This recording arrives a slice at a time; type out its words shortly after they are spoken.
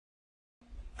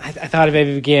I thought I'd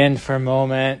maybe begin for a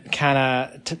moment kind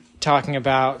of talking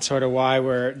about sort of why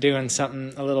we're doing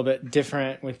something a little bit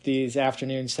different with these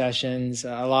afternoon sessions.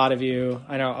 A lot of you,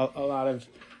 I know a lot of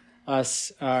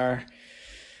us are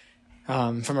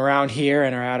from around here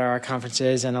and are at our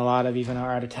conferences, and a lot of even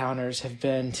our out-of-towners have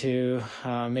been to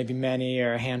maybe many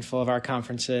or a handful of our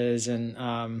conferences.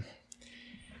 And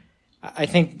I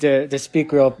think to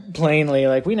speak real plainly,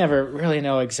 like we never really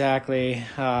know exactly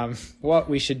what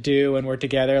we should do when we're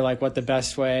together, like what the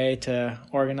best way to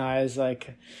organize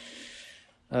like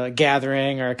a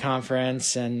gathering or a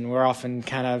conference. And we're often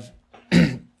kind of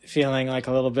feeling like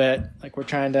a little bit like we're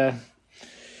trying to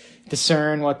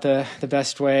discern what the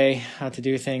best way to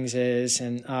do things is.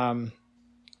 And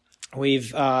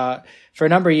we've for a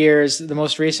number of years, the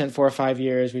most recent 4 or 5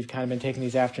 years, we've kind of been taking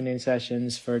these afternoon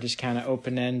sessions for just kind of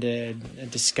open-ended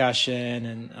discussion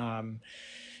and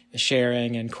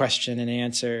sharing and question and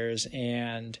answers.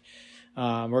 And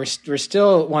we're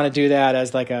still want to do that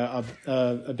as like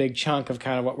a big chunk of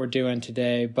kind of what we're doing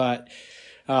today. But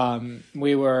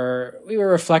we were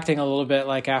reflecting a little bit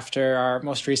like after our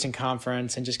most recent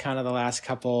conference and just kind of the last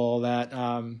couple that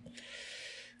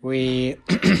we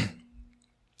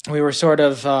were sort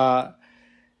of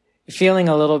feeling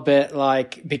a little bit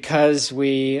like, because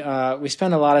we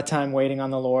spend a lot of time waiting on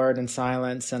the Lord in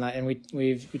silence, and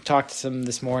we've talked some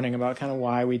this morning about kind of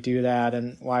why we do that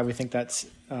and why we think that's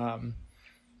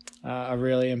a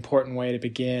really important way to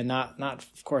begin. Not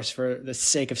of course for the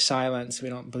sake of silence. We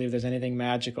don't believe there's anything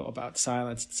magical about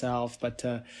silence itself, but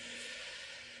to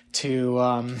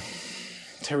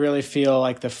really feel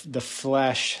like the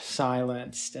flesh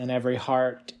silenced and every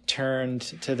heart turned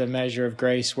to the measure of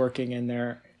grace working in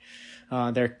their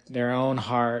own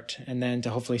heart, and then to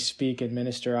hopefully speak and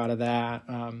minister out of that.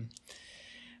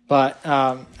 But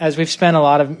as we've spent a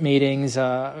lot of meetings,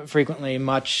 frequently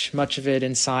much of it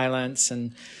in silence,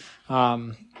 and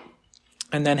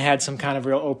then had some kind of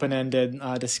real open-ended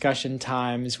discussion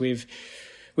times, we've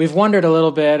wondered a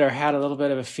little bit, or had a little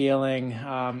bit of a feeling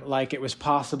like it was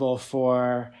possible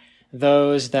for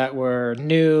those that were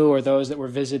new, or those that were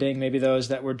visiting, maybe those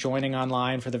that were joining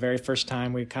online for the very first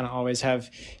time. We kind of always have,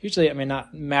 usually, I mean,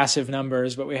 not massive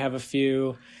numbers, but we have a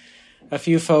few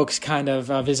folks kind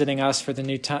of visiting us for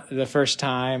the first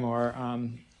time, or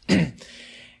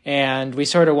and we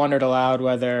sort of wondered aloud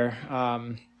whether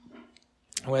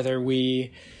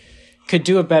we could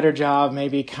do a better job,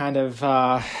 maybe kind of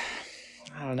I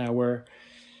don't know, we're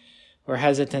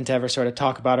hesitant to ever sort of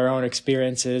talk about our own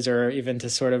experiences, or even to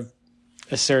sort of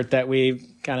assert that we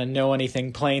kind of know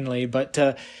anything plainly. But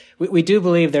we do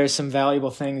believe there's some valuable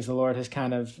things the Lord has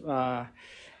kind of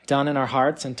done in our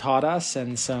hearts and taught us,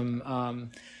 and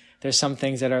there's some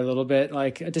things that are a little bit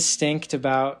like distinct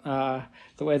about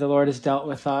the way the Lord has dealt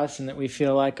with us, and that we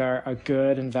feel like are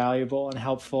good and valuable and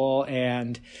helpful.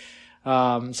 And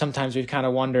sometimes we've kind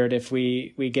of wondered if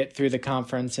we get through the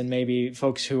conference and maybe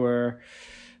folks who are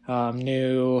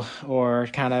new or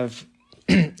kind of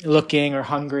looking or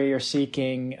hungry or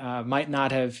seeking might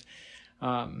not have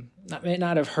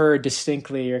heard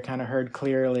distinctly or kind of heard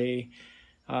clearly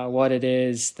what it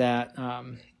is that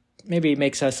maybe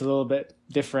makes us a little bit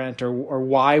different, or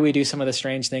why we do some of the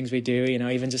strange things we do. You know,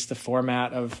 even just the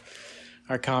format of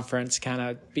our conference, kind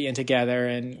of being together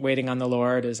and waiting on the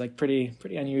Lord, is like pretty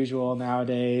unusual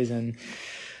nowadays. And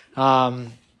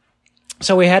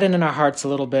so we had it in our hearts a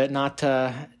little bit, not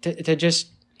to just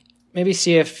maybe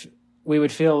see if we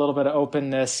would feel a little bit of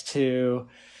openness to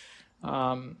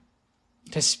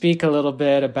speak a little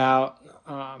bit about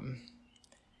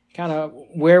kind of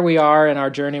where we are in our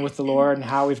journey with the Lord, and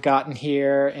how we've gotten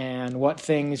here, and what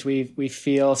things we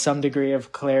feel some degree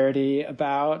of clarity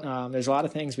about. There's a lot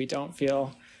of things we don't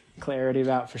feel clarity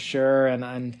about for sure,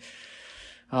 and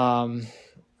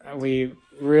we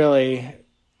really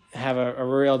have a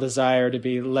real desire to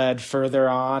be led further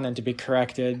on and to be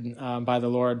corrected by the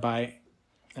Lord, by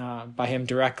Him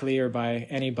directly or by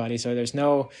anybody. So there's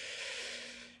no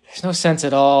sense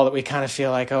at all that we kind of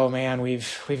feel like, oh man,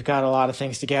 we've got a lot of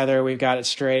things together, we've got it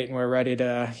straight, and we're ready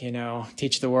to,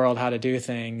 teach the world how to do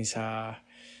things.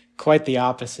 Quite the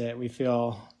opposite. We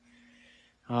feel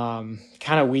kind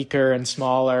of weaker and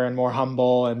smaller and more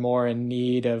humble and more in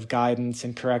need of guidance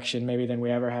and correction maybe than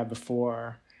we ever have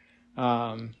before.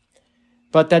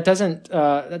 But that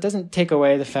doesn't take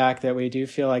away the fact that we do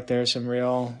feel like there's some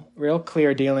real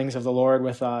clear dealings of the Lord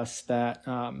with us that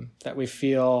we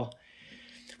feel.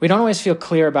 We don't always feel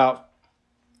clear about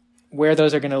where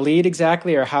those are going to lead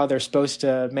exactly, or how they're supposed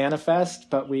to manifest,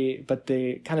 but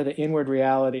the kind of the inward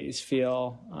realities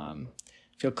feel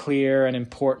clear and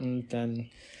important. And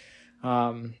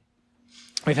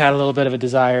we've had a little bit of a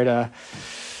desire to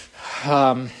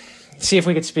see if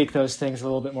we could speak those things a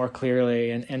little bit more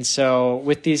clearly. And so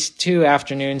with these 2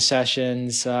 afternoon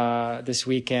sessions this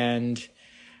weekend,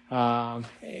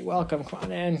 hey, welcome, come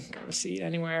on in, grab a seat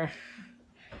anywhere.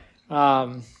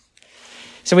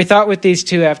 So we thought with these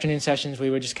 2 afternoon sessions, we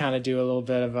would just kind of do a little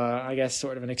bit of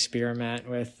sort of an experiment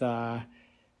with a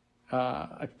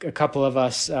couple of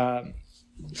us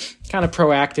kind of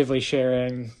proactively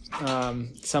sharing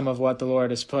some of what the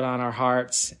Lord has put on our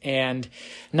hearts. And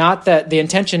not that the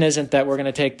intention isn't that we're going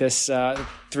to take this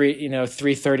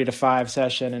 3:30 to 5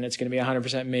 session and it's going to be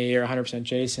 100% me or 100%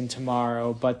 Jason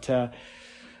tomorrow, but to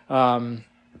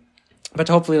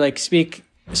hopefully like speak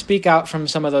out from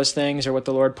some of those things or what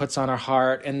the Lord puts on our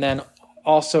heart, and then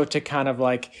also to kind of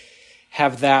like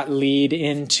have that lead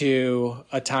into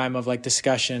a time of like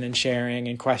discussion and sharing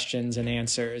and questions and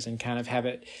answers, and kind of have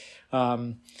it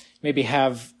maybe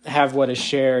have what is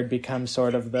shared become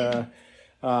sort of the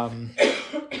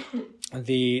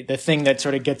thing that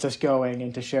sort of gets us going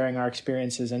into sharing our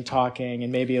experiences and talking,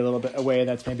 and maybe a way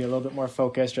that's maybe a little bit more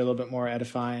focused or a little bit more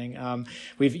edifying.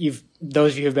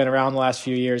 Those of you who've been around the last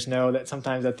few years know that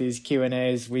sometimes at these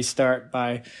Q&As we start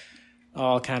by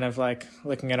all kind of like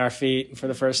looking at our feet for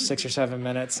the first 6 or 7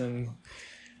 minutes and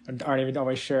aren't even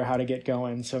always sure how to get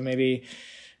going. So maybe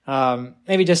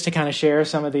just to kind of share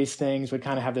some of these things would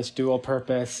kind of have this dual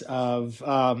purpose of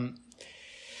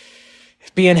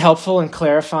being helpful and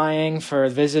clarifying for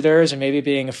visitors, and maybe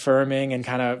being affirming and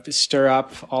kind of stir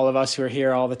up all of us who are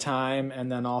here all the time,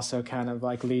 and then also kind of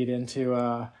like lead into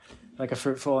a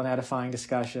fruitful and edifying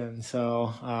discussion.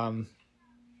 So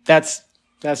that's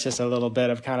just a little bit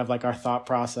of kind of like our thought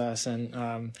process,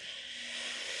 and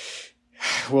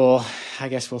we'll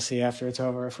see after it's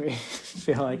over if we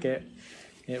feel like it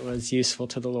was useful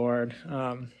to the Lord.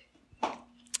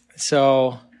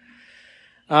 So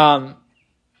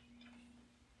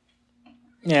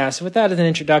with that as an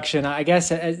introduction, I guess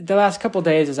the last couple of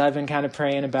days as I've been kind of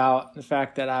praying about the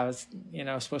fact that I was,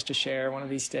 supposed to share one of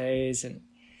these days, and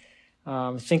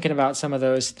thinking about some of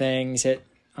those things, it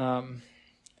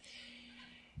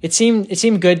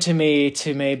seemed good to me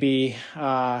to maybe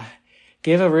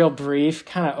give a real brief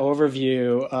kind of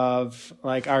overview of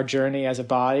like our journey as a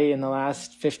body in the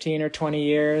last 15 or 20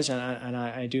 years, and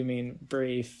I do mean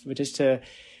brief, but just to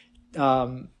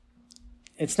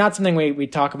it's not something we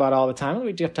talk about all the time.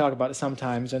 We do talk about it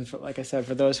sometimes, and like I said,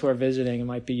 for those who are visiting, it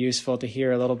might be useful to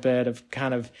hear a little bit of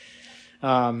kind of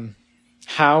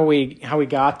how we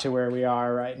got to where we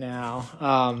are right now,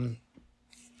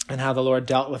 and how the Lord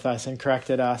dealt with us and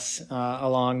corrected us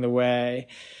along the way.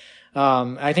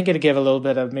 I think it'd give a little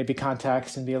bit of maybe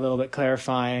context and be a little bit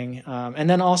clarifying, and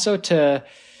then also to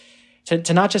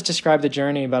not just describe the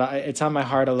journey, but it's on my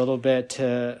heart a little bit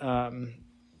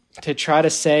to try to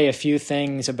say a few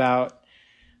things about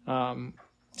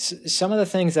some of the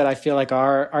things that I feel like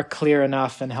are clear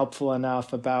enough and helpful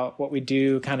enough about what we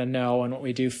do kind of know and what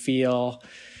we do feel,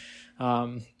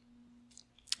 to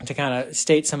kind of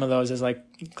state some of those as like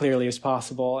clearly as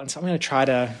possible. And so I'm going to try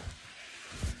to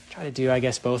do, I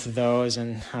guess, both of those.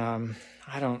 And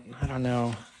I don't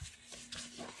know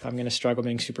if I'm going to struggle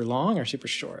being super long or super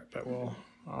short, but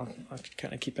I'll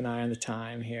kind of keep an eye on the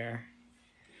time here.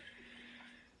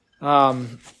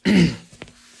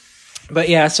 But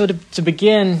yeah, so to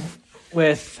begin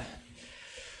with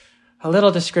a little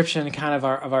description kind of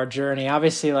our journey.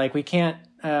 Obviously, like I can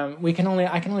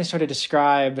only sort of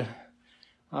describe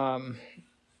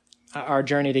our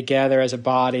journey together as a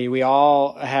body. We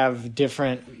all have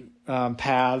different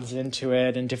paths into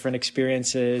it, and different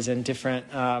experiences, and different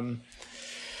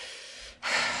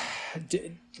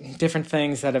different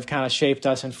things that have kind of shaped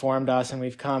us and formed us, and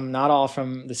we've come not all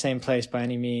from the same place by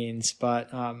any means, but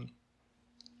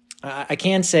I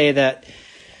can say that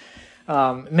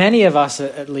many of us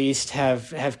at least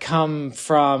have come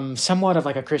from somewhat of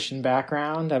like a Christian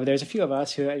background. There's a few of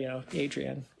us who,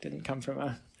 Adrian didn't come from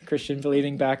a Christian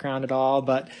believing background at all,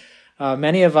 but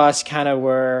many of us kind of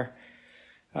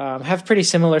have pretty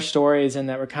similar stories in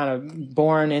that we're kind of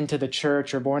born into the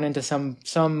church, or born into some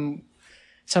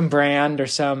brand or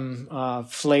some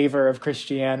flavor of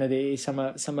Christianity. Some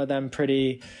of them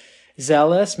pretty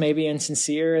zealous, maybe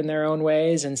insincere in their own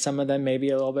ways, and some of them maybe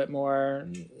a little bit more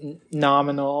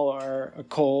nominal or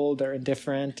cold or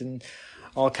indifferent, and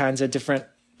all kinds of different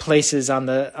places on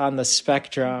the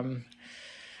spectrum.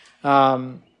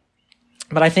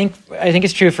 But I think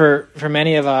it's true for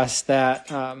many of us that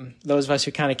those of us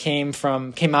who kind of came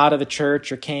out of the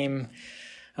church, or came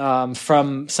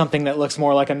from something that looks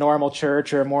more like a normal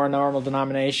church or a more normal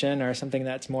denomination, or something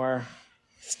that's more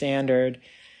standard.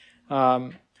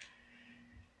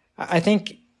 I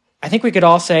think I think we could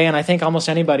all say, and I think almost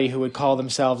anybody who would call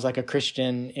themselves like a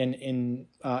Christian and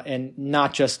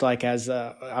not just like as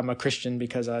I'm a Christian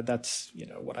because that's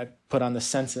what I put on the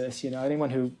census. Anyone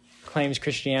who claims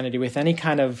Christianity with any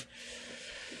kind of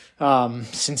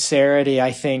sincerity,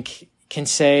 I think, can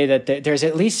say that there's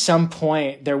at least some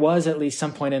point. There was at least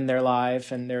some point in their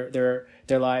life, and their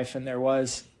life, and there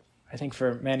was, I think,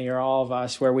 for many or all of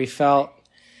us, where we felt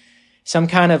some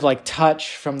kind of like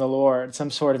touch from the Lord,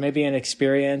 some sort of maybe an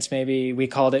experience. Maybe we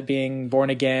called it being born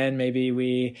again. Maybe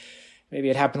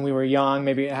it happened when we were young.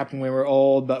 Maybe it happened when we were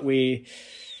old. But we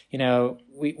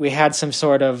had some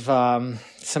sort of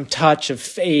some touch of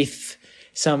faith,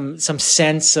 some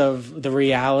sense of the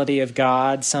reality of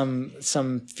God,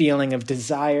 some feeling of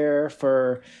desire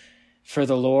for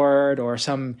the Lord, or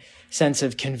some sense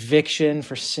of conviction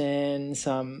for sin,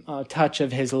 some touch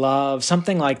of His love,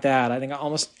 something like that. I think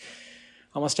almost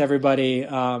everybody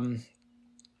can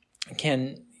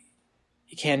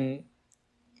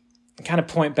kind of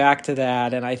point back to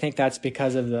that, and I think that's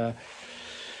because of the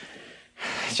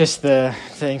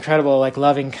incredible like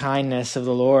loving kindness of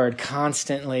the Lord,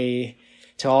 constantly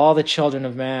to all the children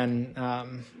of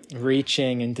men,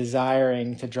 reaching and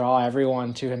desiring to draw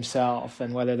everyone to Himself,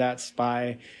 and whether that's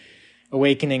by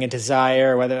awakening a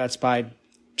desire, whether that's by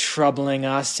troubling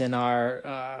us in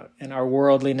our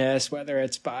worldliness, whether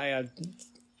it's by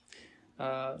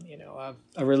a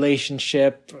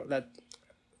relationship, that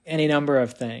any number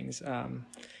of things. The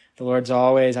Lord's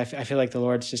always, I feel like the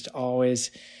Lord's just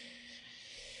always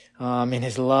in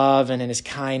His love and in His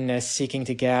kindness, seeking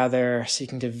to gather,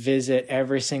 seeking to visit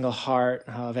every single heart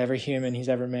of every human He's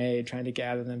ever made, trying to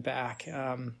gather them back.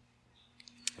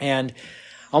 And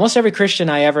almost every Christian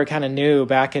I ever kind of knew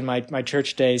back in my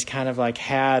church days kind of like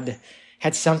had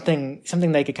something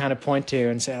they could kind of point to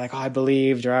and say like, oh, I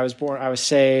believed, or I was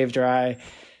saved, or I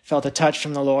felt a touch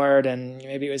from the Lord, and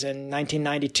maybe it was in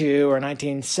 1992 or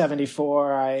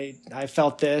 1974, I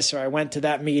felt this, or I went to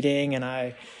that meeting and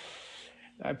I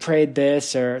prayed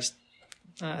this, or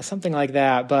something like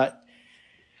that. But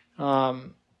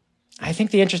I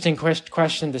think the interesting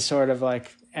question to sort of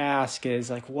like ask is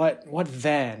like, what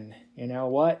then?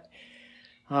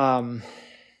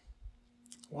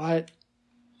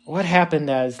 What happened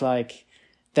as like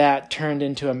that turned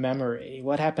into a memory?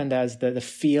 What happened as the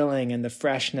feeling and the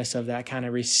freshness of that kind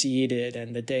of receded,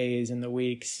 and the days and the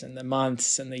weeks and the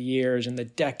months and the years and the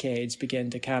decades begin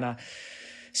to kind of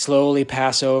slowly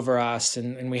pass over us,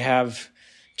 and we have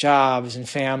jobs and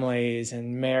families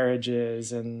and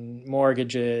marriages and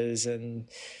mortgages and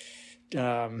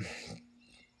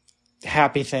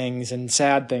happy things and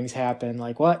sad things happen.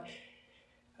 Like what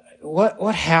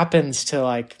happens to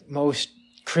like most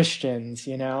Christians,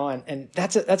 and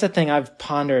that's a thing I've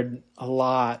pondered a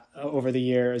lot over the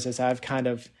years as I've kind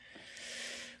of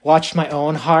watched my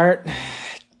own heart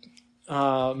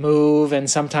move and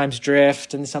sometimes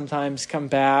drift and sometimes come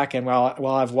back. And while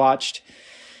I've watched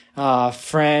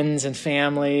friends and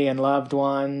family and loved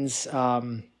ones,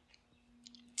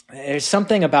 there's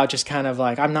something about just kind of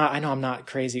like, I know I'm not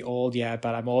crazy old yet,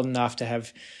 but I'm old enough to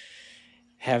have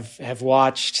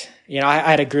watched,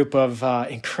 I had a group of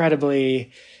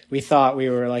we thought we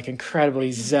were like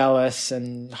incredibly zealous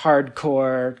and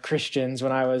hardcore Christians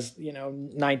when I was,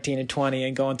 19 and 20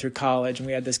 and going through college. And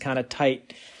we had this kind of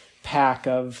tight pack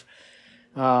of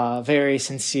very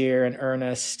sincere and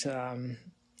earnest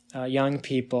young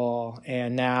people.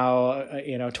 And now,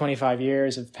 25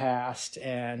 years have passed,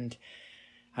 and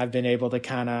I've been able to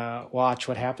kind of watch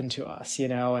what happened to us,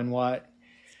 and what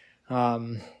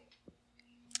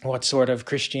sort of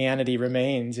Christianity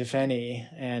remains, if any.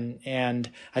 And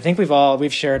I think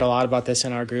we've shared a lot about this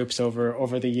in our groups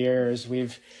over the years.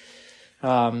 We've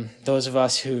those of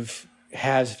us who've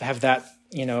have that,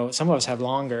 some of us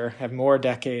have more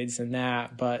decades than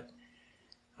that, but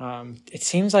it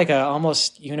seems like a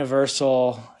almost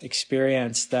universal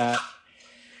experience that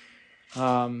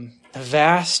the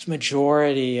vast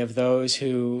majority of those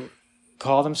who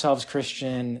call themselves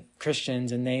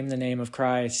Christians and name the name of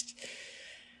Christ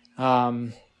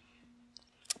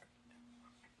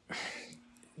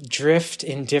drift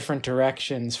in different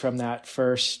directions from that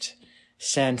first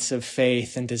sense of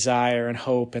faith and desire and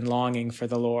hope and longing for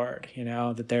the Lord.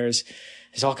 That there's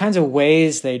all kinds of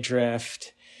ways they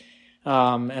drift,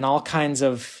 and all kinds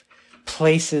of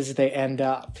places they end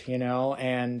up,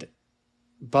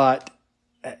 but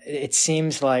it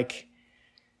seems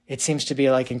to be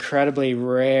like incredibly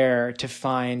rare to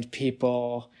find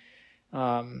people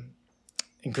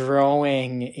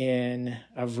growing in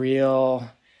a real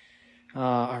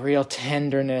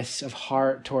tenderness of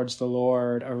heart towards the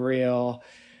Lord, a real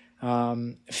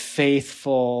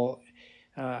faithful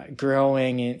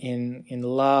growing in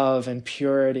love and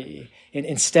purity.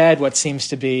 Instead, what seems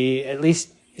to be, at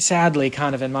least sadly,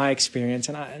 kind of in my experience,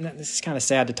 and this is kind of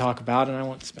sad to talk about, and I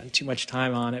won't spend too much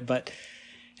time on it, but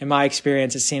in my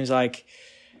experience, it seems like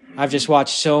I've just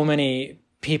watched so many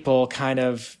people kind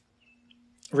of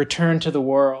return to the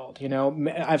world.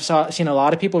 I've seen a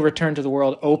lot of people return to the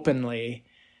world openly,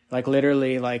 like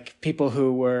literally, like people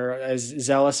who were as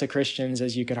zealous a Christians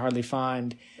as you could hardly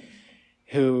find,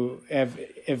 who have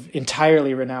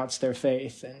entirely renounced their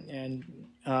faith. And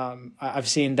I've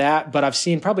seen that, but I've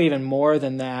seen probably even more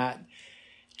than that,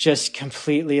 just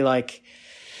completely like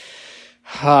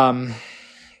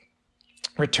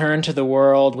return to the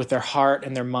world with their heart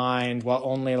and their mind, while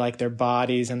only like their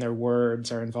bodies and their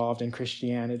words are involved in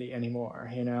Christianity anymore,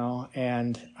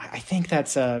 And I think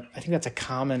that's a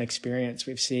common experience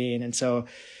we've seen. And so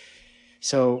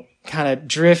kind of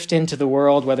drift into the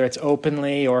world, whether it's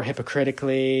openly or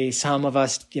hypocritically, some of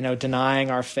us, denying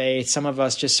our faith, some of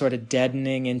us just sort of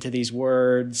deadening into these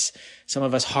words, some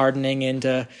of us hardening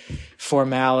into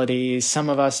formalities, some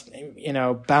of us,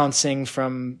 bouncing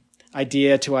from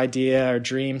idea to idea or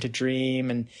dream to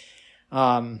dream. And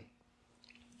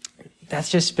that's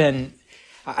just been,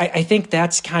 I think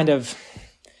that's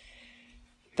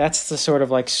the sort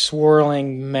of like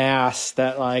swirling mass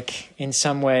that like in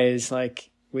some ways like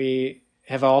we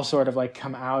have all sort of like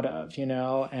come out of,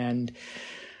 and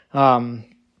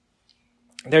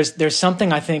there's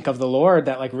something I think of the Lord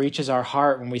that like reaches our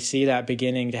heart when we see that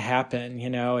beginning to happen.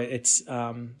 It's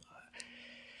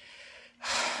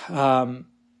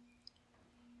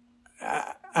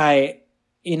I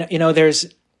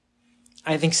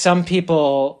think some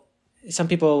people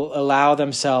allow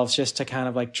themselves just to kind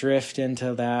of like drift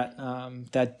into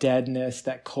that deadness,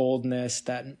 that coldness,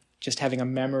 that just having a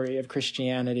memory of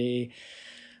Christianity.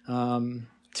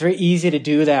 It's very easy to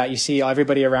do that. You see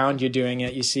everybody around you doing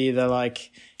it. You see the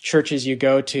like churches you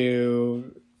go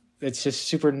to. It's just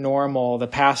super normal. The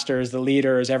pastors, the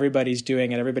leaders, everybody's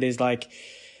doing it. Everybody's like,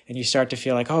 and you start to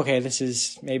feel like, okay, this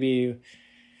is maybe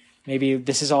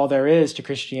this is all there is to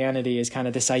Christianity, is kind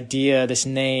of this idea, this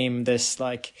name, this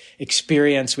like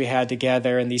experience we had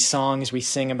together, and these songs we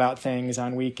sing about things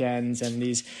on weekends, and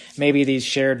these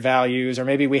shared values, or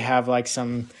maybe we have like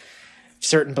some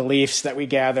certain beliefs that we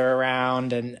gather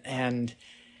around,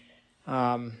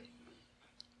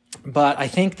 but I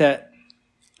think that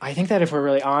if we're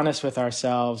really honest with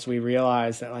ourselves, we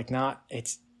realize that like not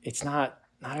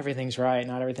everything's right,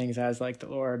 not everything's as like the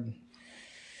Lord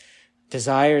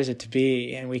desires it to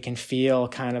be, and we can feel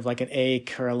kind of like an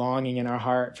ache or a longing in our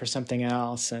heart for something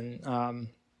else. And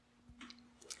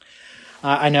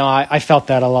I know I felt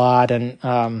that a lot, and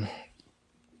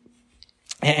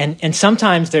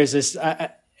sometimes there's this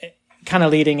kind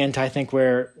of leading into I think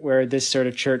where this sort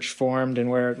of church formed and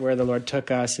where the Lord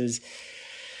took us is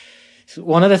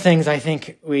one of the things I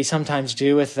think we sometimes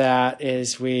do with that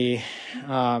is we.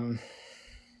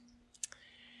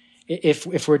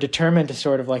 If we're determined to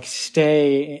sort of like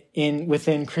stay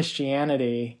within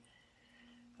Christianity,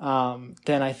 then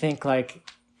I think like,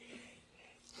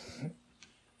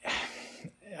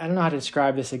 I don't know how to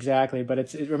describe this exactly, but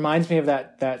it reminds me of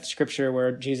that scripture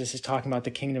where Jesus is talking about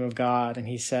the kingdom of God, and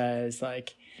he says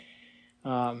like,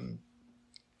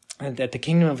 that the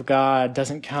kingdom of God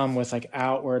doesn't come with like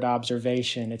outward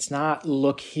observation. It's not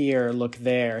look here, look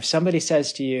there. If somebody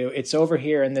says to you, it's over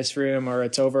here in this room or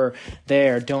it's over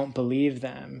there, don't believe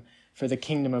them, for the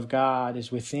kingdom of God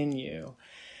is within you.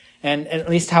 And at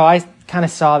least how I kind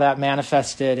of saw that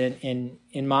manifested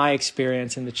in my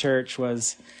experience in the church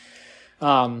was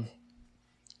that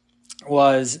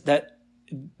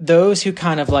those who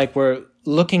kind of like were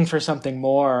looking for something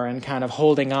more and kind of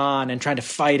holding on and trying to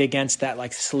fight against that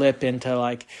like slip into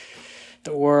like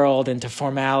the world, into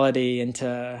formality,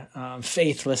 into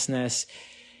faithlessness,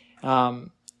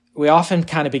 we often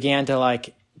kind of began to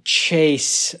like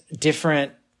chase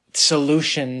different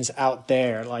solutions out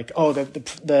there, like, oh,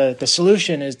 the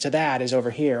solution is to that is over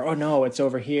here. Oh no, it's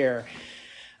over here.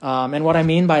 And what I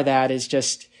mean by that is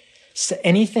just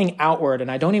anything outward, and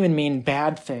I don't even mean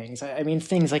bad things. I mean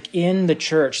things like in the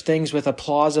church, things with a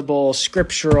plausible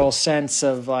scriptural sense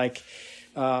of like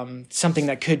something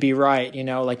that could be right,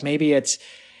 like maybe it's,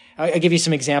 I'll give you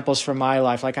some examples from my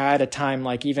life. Like I had a time,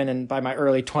 like even by my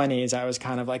early 20s, I was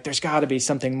kind of like, there's got to be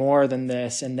something more than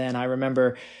this. And then I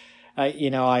remember,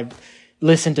 I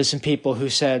listened to some people who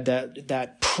said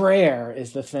that prayer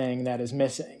is the thing that is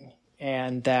missing,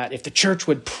 and that if the church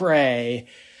would pray,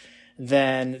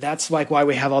 then that's like why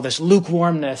we have all this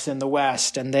lukewarmness in the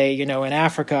West. And they, in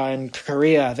Africa and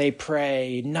Korea, they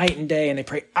pray night and day and they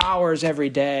pray hours every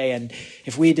day. And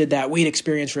if we did that, we'd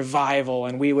experience revival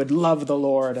and we would love the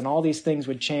Lord and all these things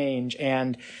would change.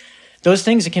 And those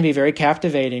things can be very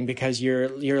captivating because you're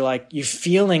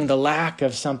feeling the lack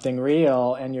of something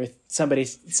real, and somebody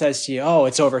says to you, "Oh,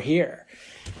 it's over here,"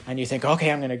 and you think,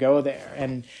 "Okay, I'm going to go there."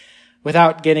 And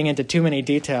without getting into too many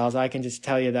details, I can just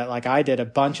tell you that like I did a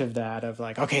bunch of that of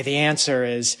like, okay, the answer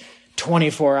is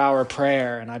 24-hour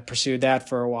prayer, and I pursued that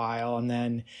for a while, and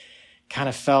then kind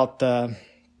of felt the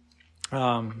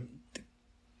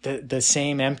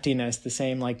same emptiness, the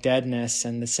same like deadness,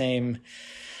 and the same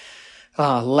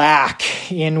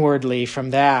lack inwardly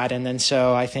from that. And then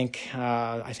so I think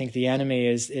the enemy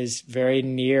is very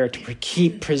near to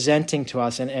keep presenting to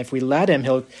us, and if we let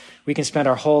him, we can spend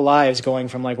our whole lives going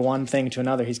from like one thing to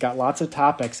another. He's got lots of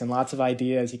topics and lots of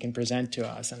ideas he can present to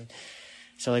us. And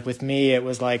so like with me, it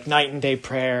was like night and day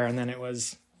prayer, and then it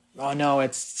was, oh no,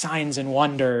 it's signs and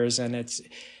wonders, and it's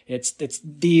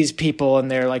these people and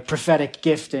their like prophetic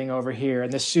gifting over here,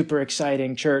 and this super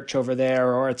exciting church over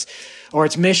there, or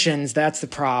it's missions. That's the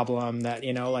problem, that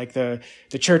like the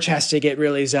church has to get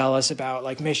really zealous about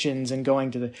like missions and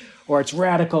going to or it's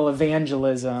radical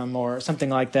evangelism or something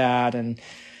like that,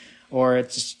 or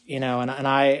it's and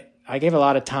I gave a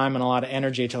lot of time and a lot of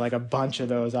energy to like a bunch of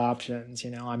those options.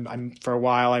 I'm for a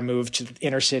while I moved to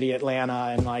inner city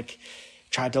Atlanta and like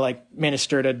tried to like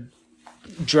minister to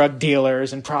drug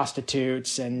dealers and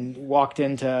prostitutes, and walked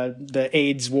into the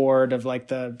AIDS ward of like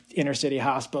the inner city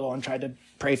hospital and tried to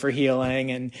pray for healing,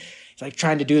 and like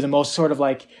trying to do the most sort of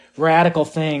like radical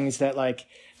things that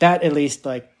at least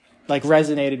like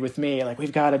resonated with me. Like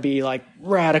we've got to be like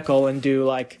radical and do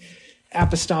like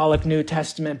apostolic New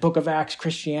Testament Book of Acts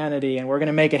Christianity, and we're going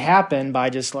to make it happen by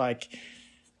just like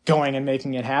going and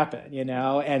making it happen,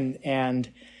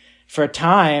 and for a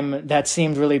time that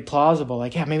seemed really plausible.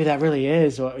 Like, yeah, maybe that really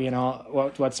is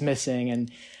what's missing.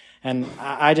 And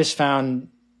I just found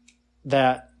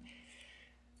that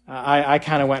I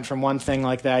kind of went from one thing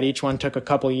like that. Each one took a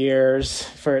couple years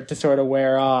for it to sort of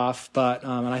wear off. But,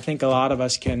 and I think a lot of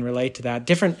us can relate to that.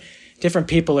 Different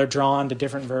people are drawn to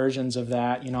different versions of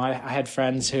that. I had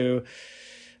friends who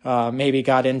maybe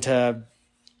got into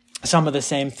some of the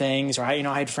same things, or I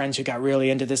had friends who got really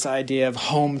into this idea of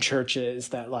home churches,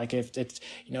 that like if it's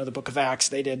the Book of Acts,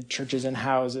 they did churches in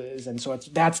houses, and so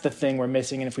that's the thing we're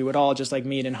missing. And if we would all just like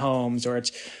meet in homes, or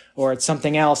it's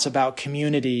something else about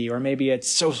community, or maybe it's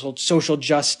social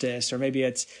justice, or maybe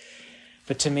it's.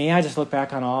 But to me, I just look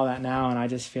back on all that now, and I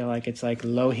just feel like it's like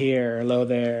low here, low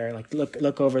there, like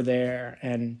look over there,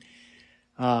 and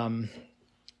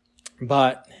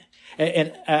but.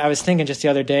 And I was thinking just the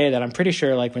other day that I'm pretty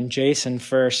sure like when Jason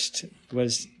first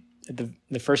was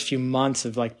the first few months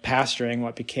of like pastoring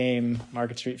what became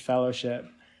Market Street Fellowship,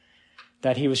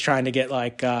 that he was trying to get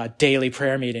like daily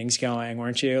prayer meetings going,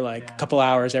 weren't you? Like a couple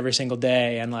hours every single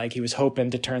day. And like he was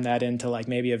hoping to turn that into like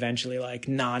maybe eventually like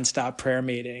nonstop prayer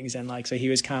meetings. And like so he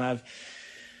was kind of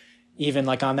even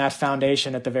like on that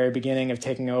foundation at the very beginning of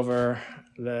taking over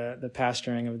the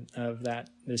pastoring of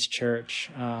this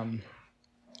church.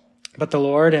 But the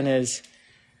Lord and the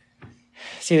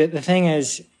thing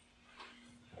is,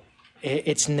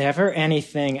 it's never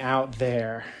anything out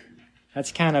there.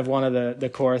 That's kind of one of the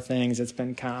core things that's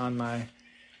been kind of on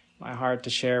my heart to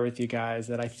share with you guys,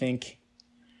 that I think,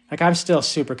 like I'm still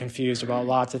super confused about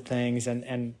lots of things,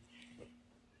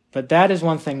 but that is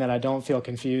one thing that I don't feel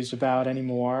confused about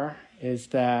anymore, is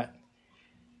that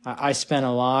I spent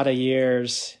a lot of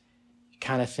years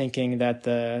kind of thinking that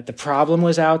the problem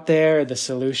was out there, the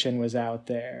solution was out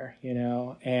there,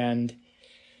 and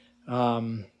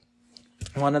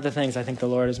one of the things I think the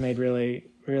Lord has made really,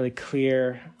 really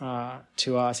clear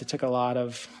to us, it took a lot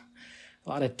of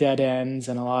dead ends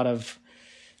and a lot of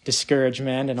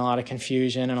discouragement and a lot of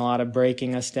confusion and a lot of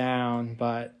breaking us down,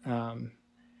 but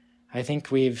I think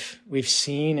we've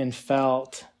seen and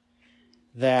felt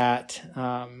that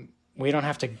we don't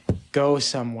have to go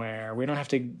somewhere. We don't have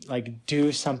to like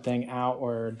do something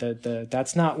outward.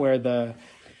 That's not where the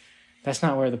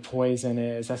poison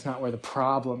is. That's not where the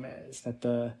problem is.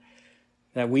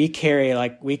 That we carry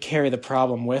the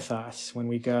problem with us when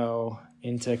we go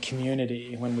into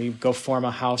community, when we go form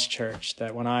a house church.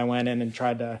 That when I went in and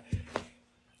tried to,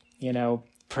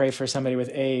 pray for somebody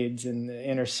with AIDS in the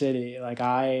inner city, like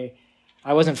I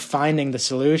wasn't finding the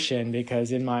solution,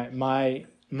 because in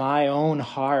my own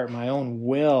heart, my own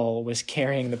will was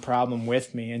carrying the problem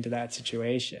with me into that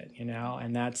situation,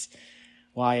 and that's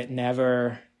why it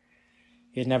never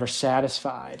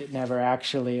satisfied. It never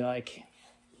actually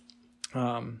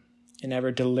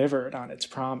never delivered on its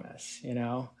promise,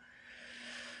 And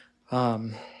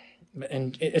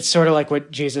it's sort of like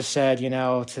what Jesus said,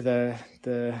 to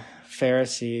the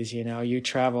Pharisees, you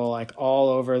travel like all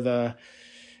over the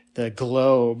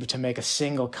globe to make a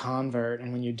single convert,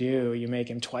 and when you do, you make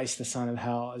him twice the son of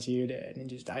hell as you did.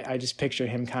 And I just picture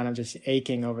him kind of just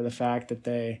aching over the fact that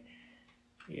they,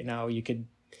 you could,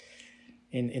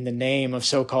 in the name of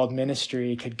so-called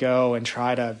ministry, could go and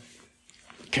try to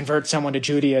convert someone to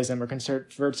Judaism or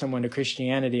convert someone to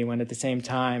Christianity, when at the same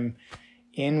time,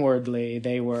 inwardly,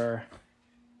 they were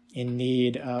in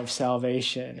need of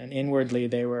salvation, and inwardly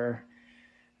they were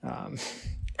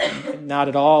not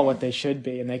at all what they should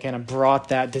be, and they kind of brought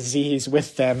that disease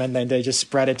with them, and then they just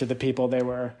spread it to the people they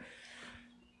were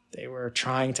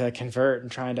trying to convert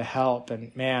and trying to help.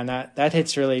 And man, that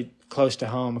hits really close to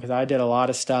home, because I did a lot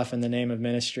of stuff in the name of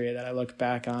ministry that I look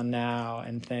back on now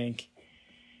and think,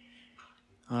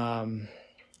 man,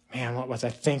 what was I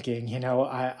thinking?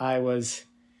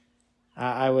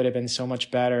 I would have been so much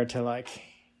better to like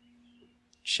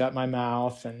shut my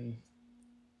mouth and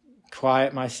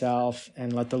quiet myself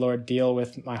and let the Lord deal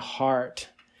with my heart.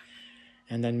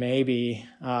 And then maybe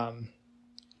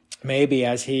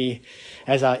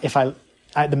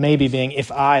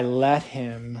if I let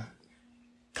him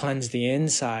cleanse the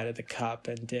inside of the cup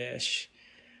and dish,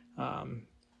 then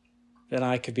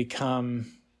I could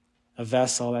become a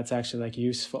vessel that's actually like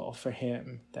useful for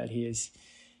him, that he is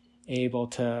able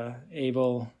to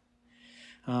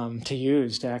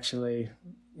use to actually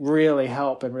really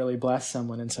help and really bless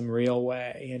someone in some real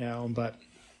way, But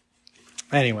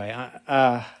anyway,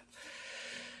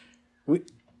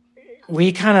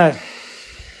 we kind of,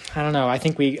 I don't know. I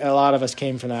think a lot of us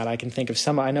came from that. I can think of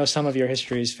I know some of your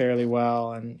histories fairly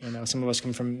well, and some of us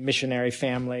come from missionary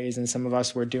families, and some of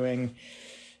us were doing,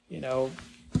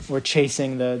 we're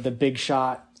chasing the big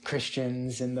shot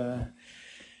Christians in the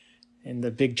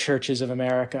big churches of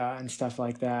America and stuff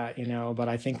like that, but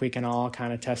I think we can all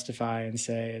kind of testify and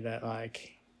say that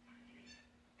like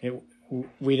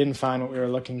we didn't find what we were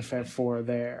looking for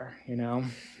there,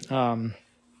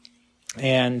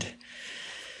 and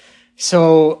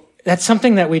so that's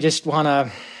something that we just want to,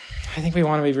 I think we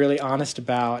want to be really honest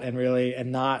about,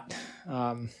 and not,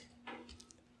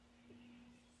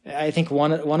 I think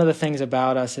one of the things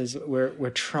about us is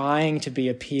we're trying to be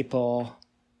a people,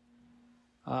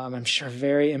 I'm sure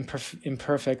very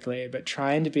imperfectly, but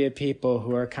trying to be a people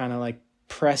who are kind of like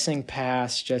pressing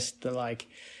past just the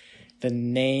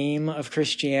name of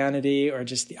Christianity, or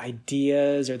just the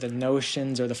ideas or the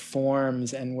notions or the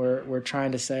forms, and we're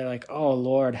trying to say like, oh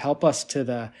Lord, help us to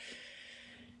the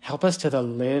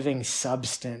living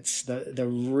substance, the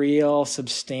real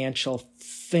substantial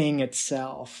thing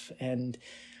itself, and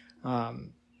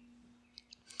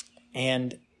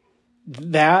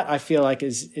that I feel like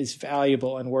is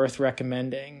valuable and worth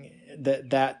recommending,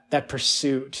 that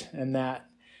pursuit and that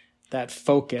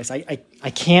focus. I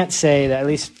can't say that, at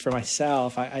least for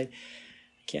myself, I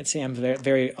can't say I'm very,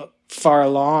 very far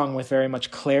along with very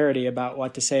much clarity about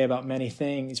what to say about many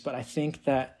things, but I think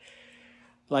that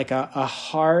like a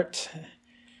heart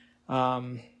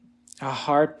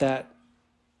that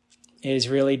is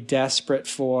really desperate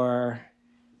for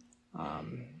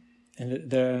and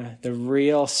the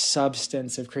real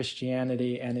substance of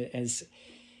Christianity, and it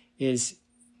is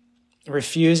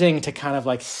refusing to kind of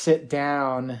like sit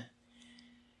down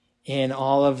in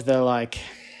all of the like,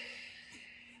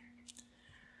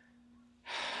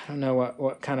 I don't know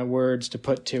what kind of words to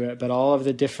put to it, but all of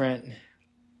the different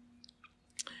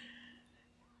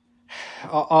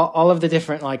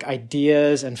like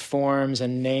ideas and forms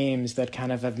and names that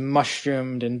kind of have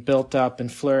mushroomed and built up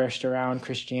and flourished around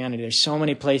Christianity. There's so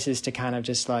many places to kind of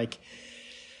just like,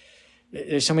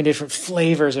 there's so many different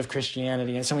flavors of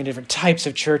Christianity and so many different types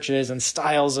of churches and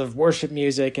styles of worship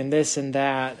music and this and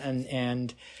that,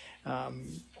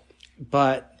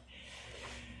 but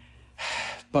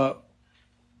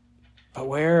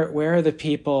where are the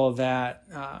people that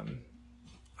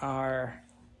are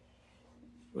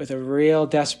with a real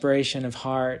desperation of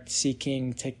heart,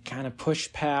 seeking to kind of push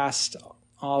past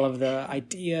all of the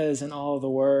ideas and all of the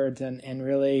words, and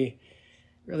really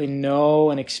know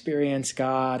and experience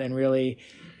God, and really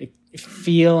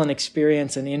feel and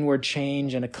experience an inward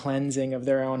change and a cleansing of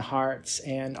their own hearts,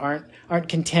 and aren't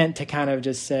content to kind of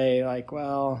just say like,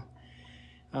 well,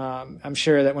 I'm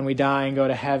sure that when we die and go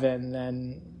to heaven,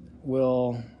 then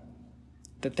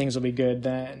that things will be good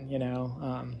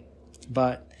then,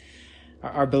 but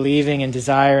are believing and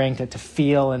desiring to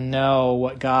feel and know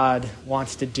what God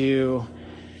wants to do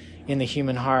in the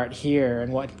human heart here,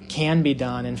 and what can be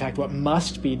done, in fact, what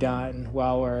must be done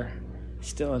while we're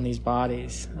still in these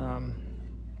bodies.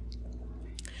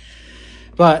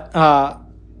 But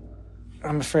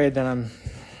I'm afraid that I'm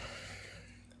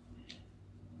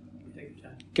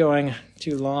going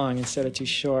too long instead of too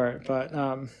short. But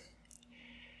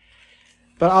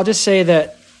I'll just say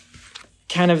that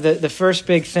kind of the first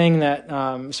big thing that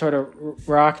sort of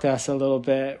rocked us a little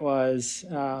bit was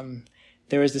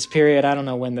there was this period, I don't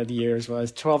know when the years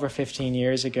was, 12 or 15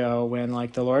 years ago, when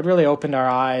like the Lord really opened our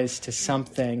eyes to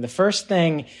something. The first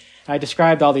thing, I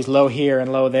described all these low here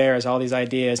and low there as all these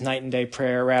ideas, night and day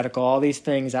prayer, radical, all these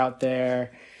things out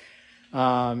there.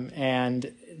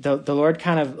 And the Lord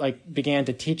kind of like began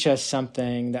to teach us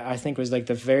something that I think was like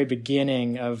the very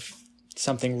beginning of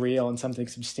something real and something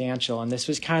substantial. And this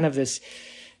was kind of this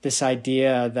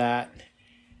idea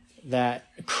that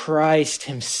Christ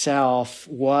himself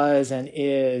was and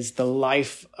is the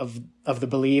life of the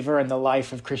believer and the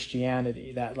life of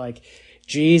Christianity, that like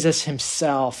Jesus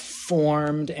himself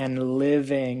formed and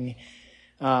living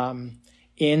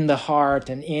in the heart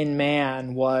and in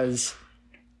man was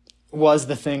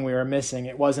the thing we were missing.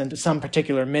 It wasn't some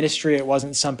particular ministry. It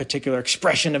wasn't some particular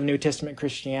expression of New Testament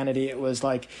Christianity. It was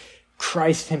like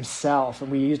Christ himself.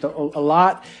 And we used a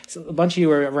lot, a bunch of you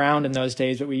were around in those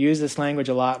days, but we used this language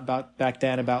a lot back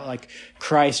then about like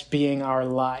Christ being our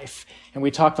life. And we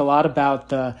talked a lot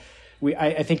about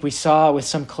I think we saw with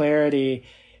some clarity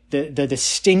the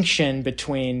distinction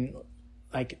between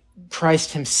like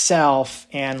Christ himself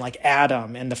and like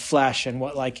Adam and the flesh and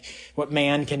what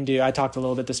man can do. I talked a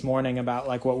little bit this morning about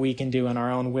like what we can do in our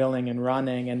own willing and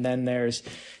running. And then there's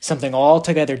something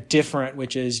altogether different,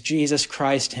 which is Jesus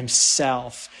Christ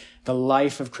himself, the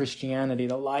life of Christianity,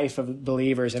 the life of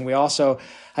believers. And we also,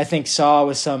 I think, saw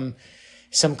with some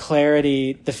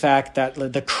clarity the fact that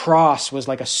the cross was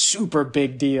like a super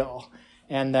big deal,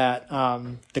 and that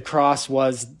the cross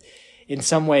was, in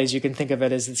some ways, you can think of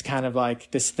it as it's kind of like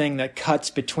this thing that cuts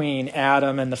between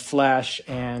Adam and the flesh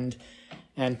and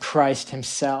Christ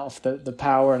himself, the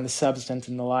power and the substance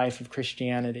and the life of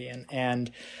Christianity.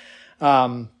 And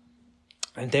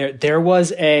there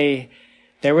was a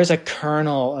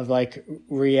kernel of like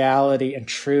reality and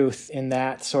truth in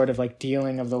that sort of like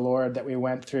dealing of the Lord that we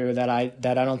went through that I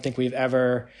don't think we've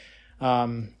ever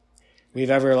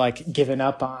like given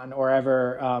up on or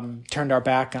ever turned our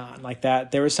back on like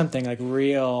that. There was something like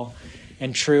real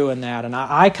and true in that. And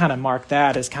I kind of marked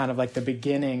that as kind of like the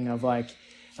beginning of like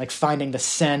finding the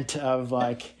scent of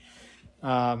like,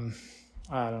 I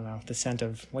don't know, the scent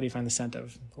of, what do you find the scent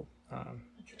of?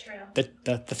 The trail.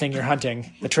 The thing you're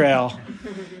hunting, the trail.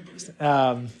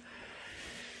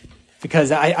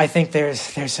 Because I think there's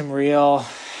some real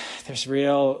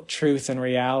truth and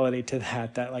reality to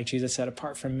that like Jesus said,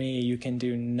 apart from me, you can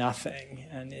do nothing.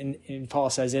 And Paul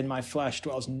says, in my flesh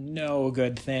dwells no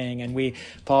good thing. And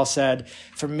Paul said,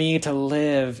 for me to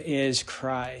live is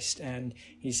Christ. And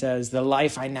he says, the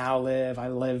life I now live, I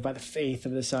live by the faith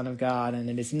of the Son of God. And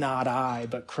it is not I,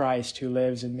 but Christ who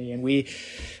lives in me. And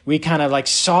we kind of like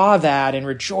saw that and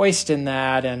rejoiced in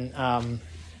that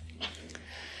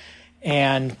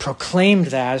and proclaimed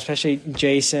that, especially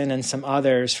Jason and some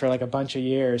others, for like a bunch of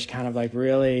years, kind of like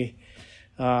really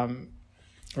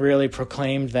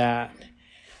proclaimed that.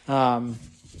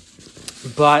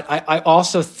 But I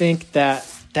also think that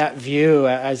view,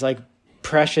 as like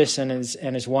precious and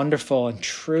as wonderful and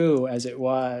true as it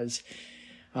was,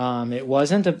 it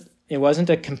wasn't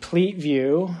a complete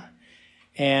view.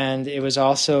 And it was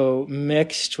also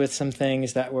mixed with some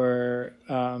things that were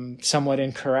somewhat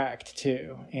incorrect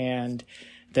too. And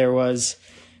there were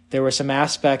some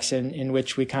aspects in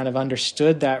which we kind of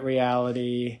understood that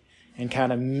reality and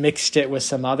kind of mixed it with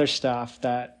some other stuff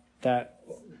that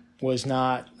was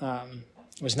not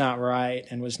right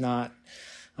and was not.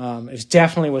 It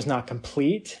definitely was not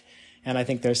complete. And I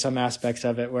think there's some aspects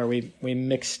of it where we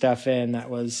mixed stuff in that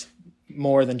was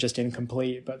more than just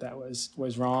incomplete, but that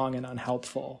was wrong and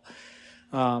unhelpful.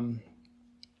 But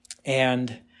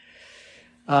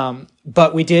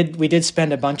we did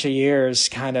spend a bunch of years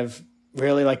kind of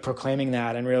really like proclaiming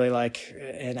that and really like,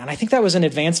 and I think that was an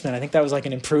advancement. I think that was like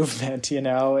an improvement,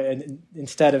 and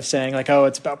instead of saying like, oh,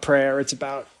 it's about prayer, it's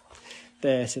about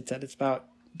this, it's about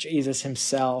Jesus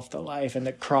himself, the life, and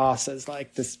the cross as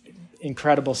like this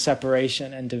incredible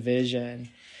separation and division.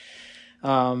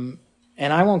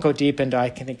 And I won't go deep into, I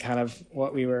think, kind of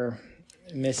what we were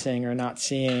missing or not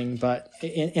seeing, but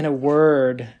in a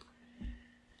word,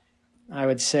 I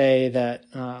would say that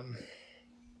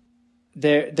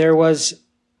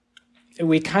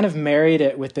we kind of married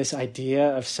it with this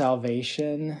idea of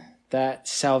salvation, that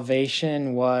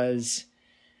salvation was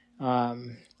a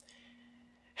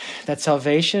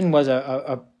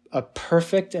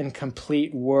perfect and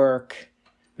complete work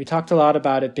we talked a lot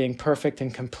about it being perfect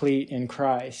and complete in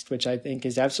Christ, which I think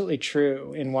is absolutely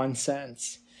true in one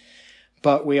sense.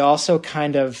 But we also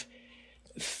kind of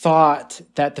thought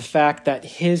that the fact that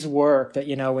his work, that,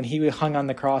 when he hung on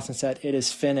the cross and said, "It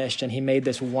is finished," and he made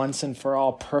this once and for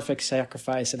all perfect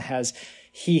sacrifice, and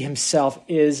he himself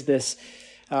is this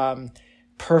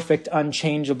perfect,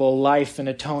 unchangeable life and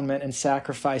atonement and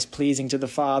sacrifice pleasing to the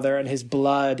Father, and his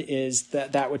blood is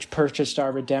that which purchased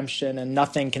our redemption, and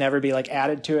nothing can ever be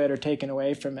added to it or taken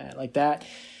away from it.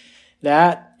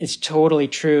 That is totally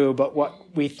true. But what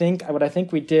I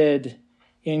think we did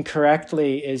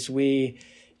incorrectly is we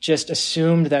just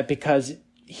assumed that because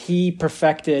he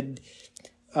perfected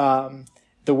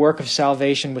the work of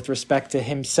salvation with respect to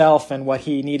himself and what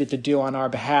he needed to do on our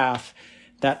behalf,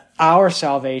 that our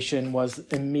salvation was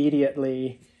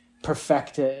immediately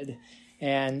perfected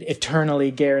and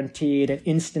eternally guaranteed and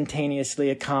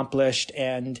instantaneously accomplished.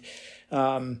 And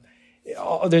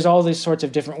there's all these sorts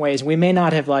of different ways. We may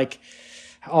not have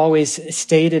always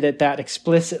stated it that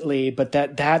explicitly, but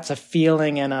that's a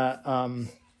feeling and a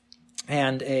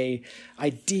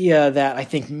idea that I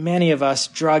think many of us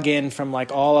drug in from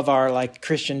all of our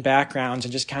Christian backgrounds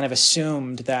and just kind of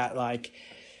assumed that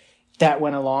that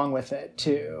went along with it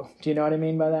too. Do you know what I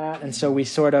mean by that? And so we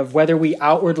sort of, whether we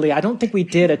outwardly, I don't think we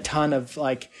did a ton of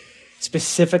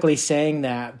specifically saying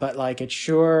that, but it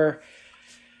sure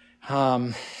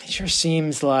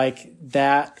seems like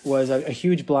that was a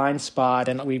huge blind spot,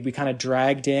 and we kind of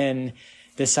dragged in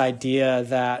this idea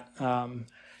that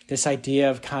this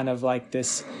idea of kind of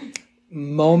this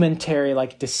momentary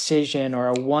decision, or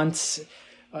a once,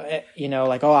 I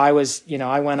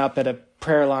went up at a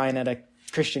prayer line at a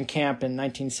Christian camp in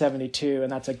 1972,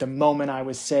 and that's the moment I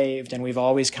was saved. And we've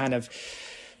always kind of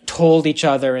told each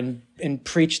other and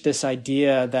preached this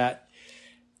idea that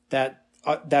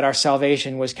our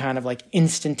salvation was kind of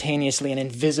instantaneously and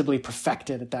invisibly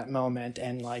perfected at that moment,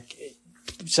 and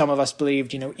some of us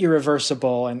believed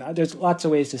irreversible, and there's lots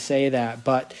of ways to say that,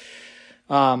 but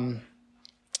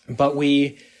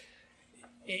we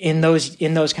in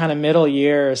those kind of middle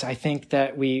years, I think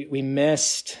that we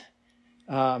missed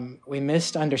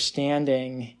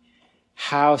understanding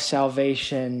how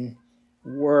salvation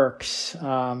works,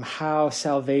 how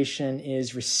salvation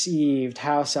is received,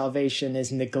 how salvation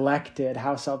is neglected,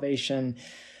 how salvation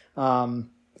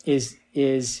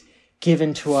is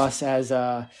given to us as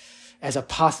a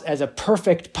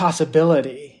perfect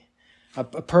possibility, a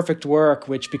perfect work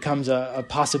which becomes a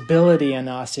possibility in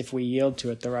us if we yield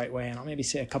to it the right way. And I'll maybe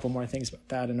say a couple more things about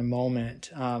that in a moment.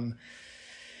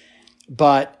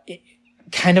 But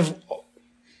kind of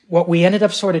what we ended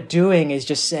up sort of doing is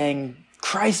just saying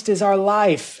Christ is our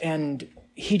life, and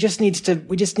we just need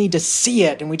to see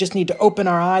it, and we just need to open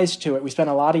our eyes to it. We spent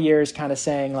a lot of years kind of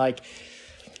saying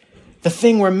the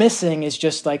thing we're missing is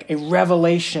just a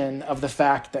revelation of the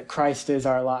fact that Christ is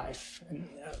our life. And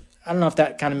I don't know if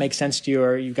that kind of makes sense to you,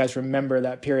 or you guys remember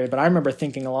that period, but I remember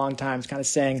thinking a long time, kind of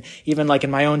saying, even in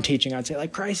my own teaching, I'd say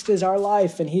Christ is our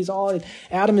life, and he's all,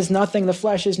 Adam is nothing, the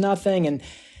flesh is nothing,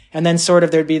 and then sort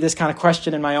of there'd be this kind of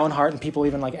question in my own heart, and people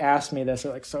even ask me this,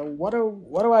 they're so what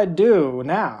do I do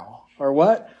now? Or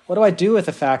what do I do with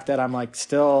the fact that I'm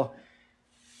still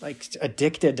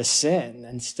addicted to sin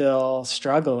and still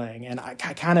struggling? And I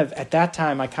kind of, at that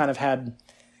time, I kind of had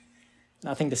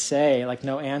nothing to say,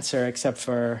 no answer, except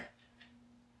for,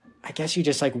 I guess you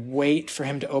just wait for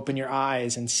him to open your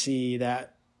eyes and see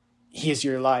that he is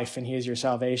your life and he is your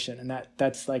salvation. And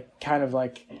that's kind of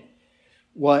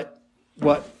what,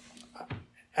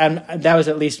 and that was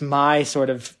at least my sort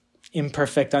of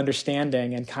imperfect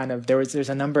understanding. And kind of, there's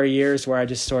a number of years where I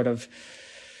just sort of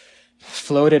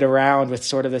floated around with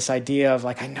sort of this idea of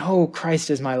I know Christ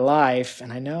is my life,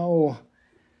 and I know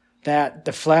that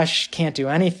the flesh can't do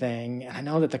anything, and I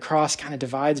know that the cross kind of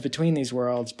divides between these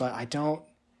worlds, but I'm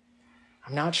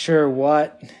not sure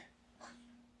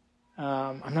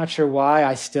I'm not sure why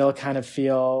I still kind of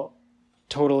feel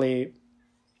totally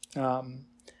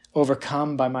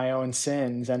overcome by my own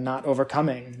sins and not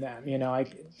overcoming them,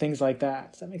 things like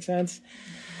that. Does that make sense?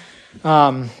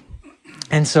 And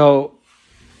so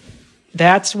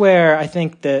that's where I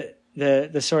think the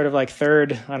sort of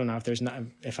third, I don't know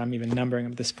if I'm even numbering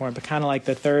them at this point, but kind of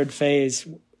the third phase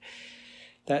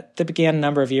that began a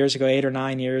number of years ago, 8 or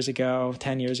 9 years ago,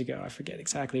 10 years ago, I forget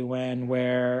exactly when,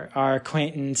 where our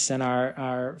acquaintance and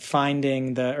our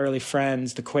finding the early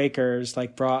friends, the Quakers,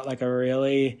 brought a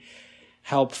really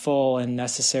helpful and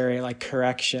necessary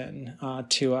correction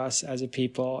to us as a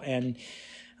people and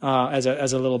as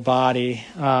a little body.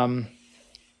 The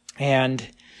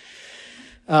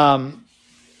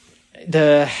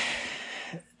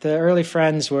early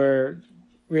friends were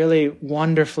really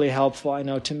wonderfully helpful, I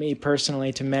know, to me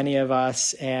personally, to many of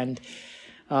us. And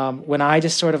when I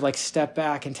just sort of like step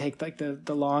back and take like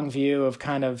the long view of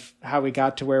kind of how we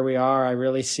got to where we are, I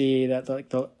really see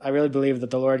that I really believe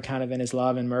that the Lord kind of in his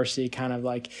love and mercy kind of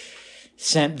like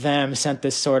sent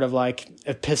this sort of like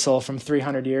epistle from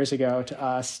 300 years ago to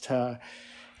us to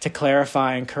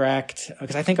clarify and correct.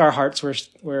 Because I think our hearts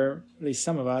were, at least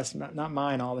some of us, not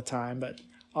mine all the time, but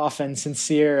often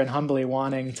sincere and humbly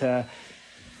wanting to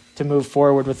move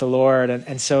forward with the Lord.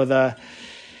 And so the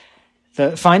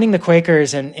finding the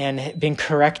Quakers and being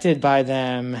corrected by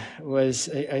them was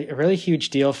a really huge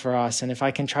deal for us. And if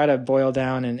I can try to boil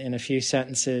down in a few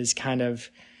sentences kind of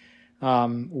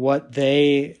what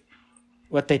they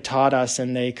taught us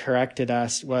and they corrected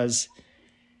us was,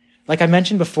 like I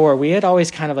mentioned before, we had always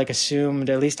kind of like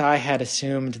assumed, at least I had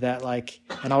assumed that like,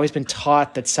 and always been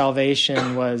taught that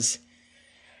salvation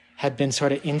had been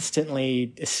sort of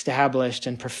instantly established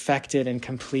and perfected and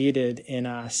completed in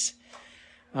us.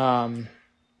 But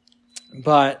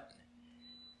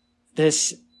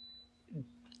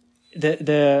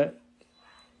the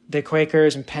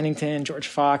Quakers and Pennington, George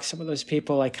Fox, some of those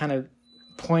people like kind of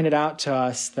pointed out to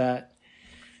us that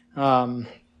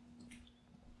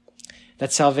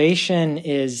that salvation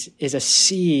is a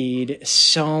seed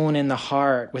sown in the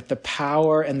heart with the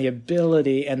power and the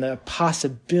ability and the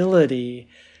possibility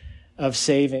of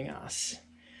saving us.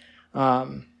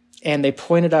 And they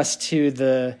pointed us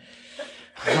to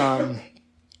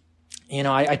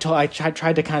I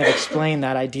tried to kind of explain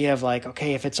that idea of like,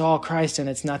 okay, if it's all Christ and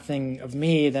it's nothing of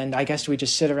me, then I guess we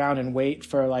just sit around and wait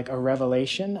for like a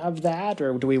revelation of that?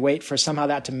 Or do we wait for somehow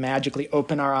that to magically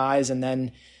open our eyes and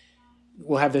then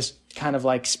we'll have this kind of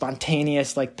like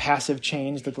spontaneous, like passive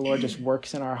change that the Lord just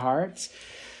works in our hearts?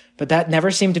 But that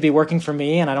never seemed to be working for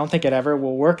me, and I don't think it ever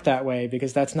will work that way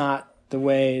because that's not the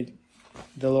way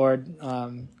the Lord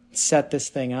set this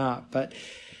thing up. But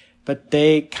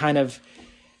they kind of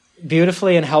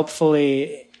beautifully and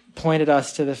helpfully pointed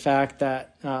us to the fact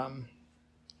that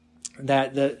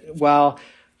while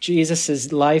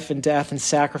Jesus' life and death and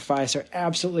sacrifice are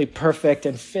absolutely perfect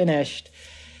and finished,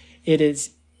 it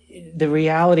is the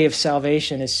reality of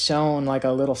salvation is sown like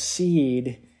a little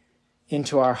seed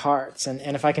into our hearts. And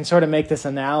if I can sort of make this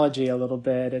analogy a little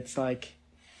bit, it's like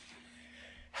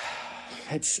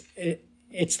it's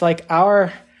like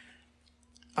our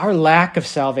lack of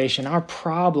salvation, our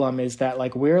problem is that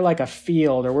like we're like a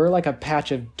field or we're like a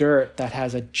patch of dirt that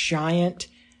has a giant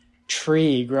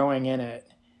tree growing in it,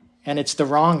 and it's the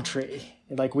wrong tree.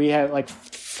 Like we have like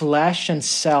flesh and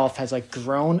self has like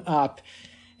grown up,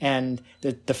 and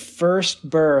the first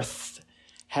birth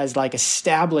has like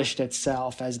established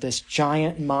itself as this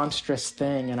giant monstrous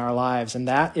thing in our lives, and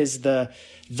that is the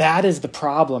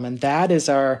problem, and that is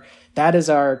our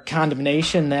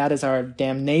condemnation, that is our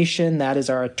damnation, that is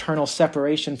our eternal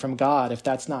separation from God if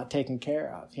that's not taken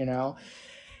care of, you know?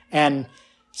 And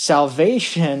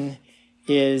salvation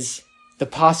is the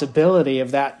possibility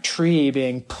of that tree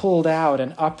being pulled out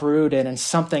and uprooted and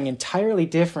something entirely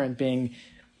different being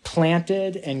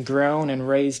planted and grown and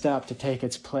raised up to take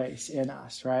its place in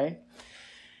us, right?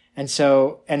 And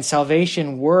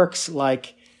salvation works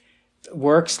like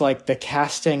the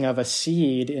casting of a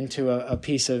seed into a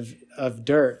piece of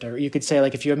dirt. Or you could say,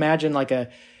 like, if you imagine an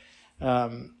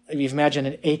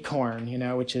acorn, you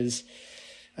know, which is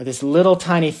this little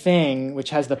tiny thing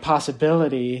which has the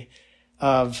possibility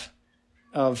of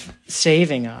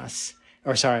saving us,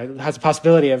 has the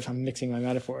possibility of, I'm mixing my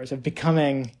metaphors, of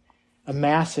becoming a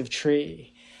massive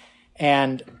tree.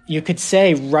 And you could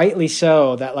say, rightly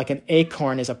so, that like an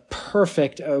acorn is a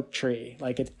perfect oak tree.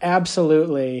 Like it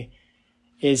absolutely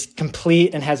is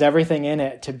complete and has everything in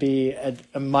it to be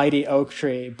a mighty oak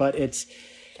tree, but it's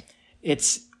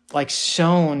like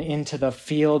sown into the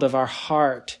field of our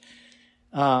heart.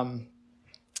 And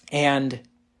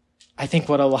I think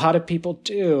what a lot of people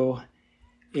do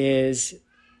is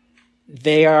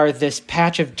they are this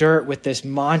patch of dirt with this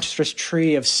monstrous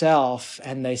tree of self,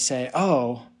 and they say,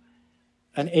 oh,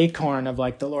 an acorn of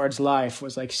like the Lord's life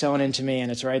was like sown into me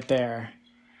and it's right there.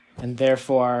 And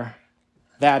therefore,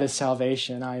 that is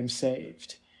salvation. I am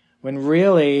saved. When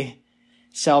really,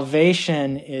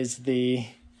 salvation is the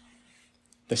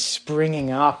springing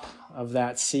up of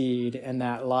that seed and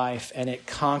that life, and it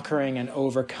conquering and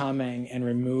overcoming and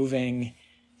removing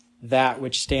that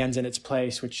which stands in its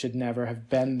place, which should never have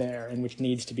been there and which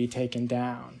needs to be taken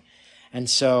down. And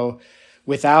so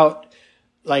without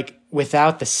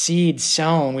the seed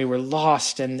sown, we were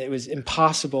lost, and it was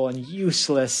impossible and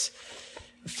useless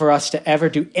for us to ever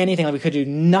do anything. Like we could do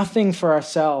nothing for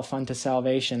ourselves unto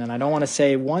salvation. And I don't want to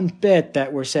say one bit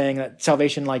that we're saying that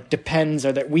salvation like depends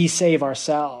or that we save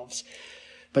ourselves.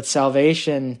 But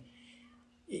salvation,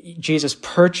 Jesus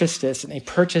purchased this, and he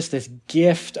purchased this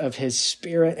gift of his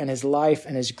Spirit and his life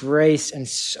and his grace and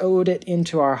sowed it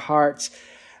into our hearts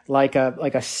like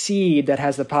a seed that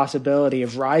has the possibility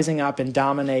of rising up and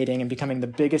dominating and becoming the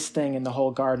biggest thing in the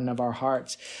whole garden of our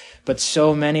hearts. But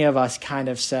so many of us kind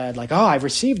of said like, oh, I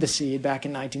received the seed back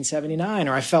in 1979,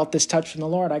 or I felt this touch from the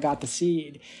Lord, I got the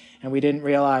seed. And we didn't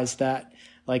realize that,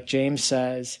 like James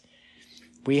says,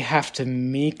 we have to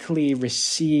meekly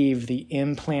receive the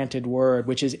implanted word,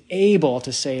 which is able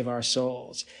to save our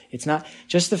souls. It's not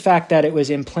just the fact that it was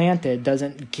implanted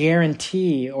doesn't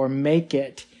guarantee or make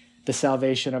it the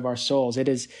salvation of our souls. It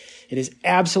is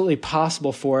absolutely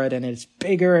possible for it, and it's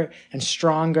bigger and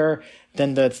stronger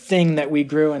than the thing that we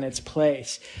grew in its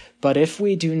place. But if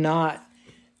we do not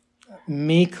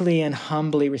meekly and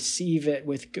humbly receive it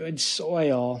with good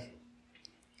soil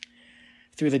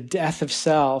through the death of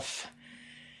self,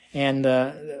 and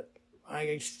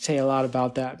I say a lot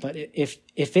about that, but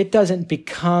if it doesn't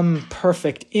become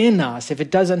perfect in us, if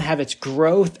it doesn't have its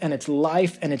growth and its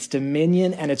life and its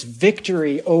dominion and its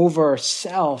victory over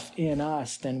self in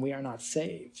us, then we are not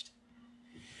saved.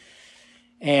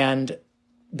 And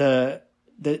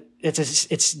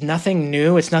it's nothing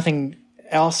new, it's nothing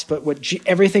else but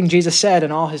everything Jesus said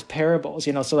in all his parables.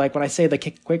 So like when I say the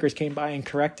Quakers came by and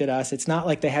corrected us, it's not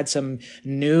like they had some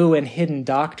new and hidden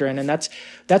doctrine. And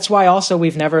that's why also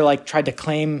we've never like tried to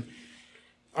claim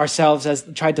ourselves as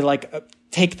tried to like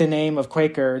take the name of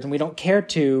Quakers, and we don't care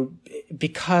to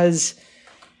because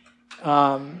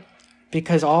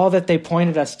all that they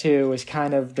pointed us to was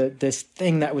kind of this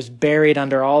thing that was buried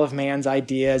under all of man's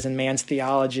ideas and man's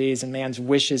theologies and man's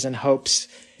wishes and hopes,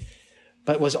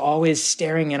 but was always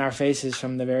staring in our faces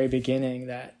from the very beginning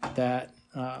that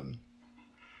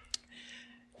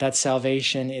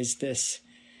salvation is this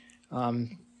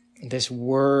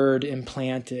word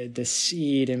implanted, this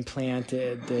seed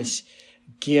implanted, this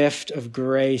gift of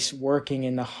grace working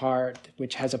in the heart,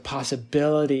 which has a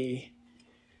possibility,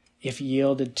 if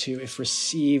yielded to, if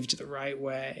received the right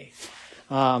way.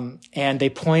 And they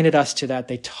pointed us to that.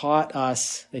 They taught,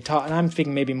 and I'm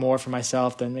speaking maybe more for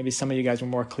myself than maybe some of you guys were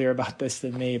more clear about this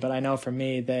than me, but I know for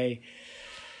me, they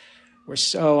were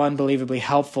so unbelievably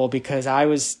helpful because I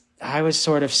was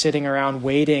sort of sitting around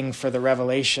waiting for the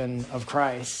revelation of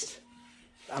Christ.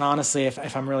 And honestly,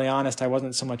 if I'm really honest, I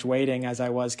wasn't so much waiting as I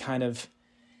was kind of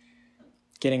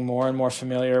getting more and more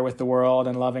familiar with the world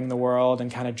and loving the world and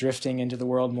kind of drifting into the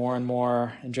world more and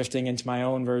more and drifting into my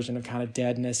own version of kind of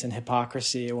deadness and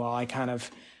hypocrisy, while I kind of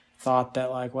thought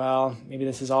that like, well, maybe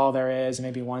this is all there is.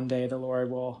 Maybe one day the Lord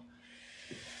will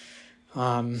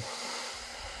the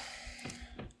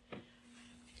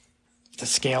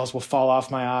scales will fall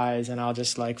off my eyes and I'll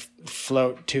just like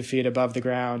float 2 feet above the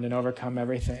ground and overcome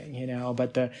everything,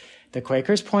 But the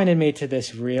Quakers pointed me to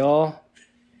this real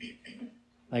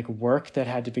like work that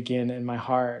had to begin in my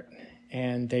heart.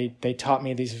 And they taught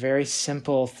me these very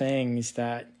simple things,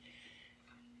 that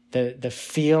the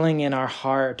feeling in our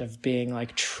heart of being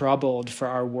like troubled for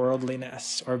our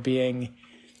worldliness, or being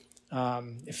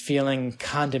feeling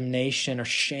condemnation or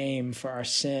shame for our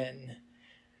sin,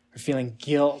 or feeling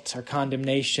guilt or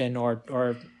condemnation or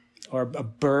a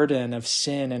burden of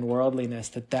sin and worldliness,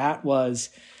 that was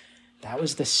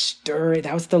the stir,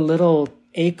 that was the little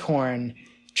acorn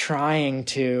trying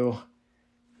to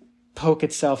poke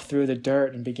itself through the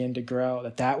dirt and begin to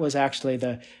grow. That was actually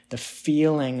the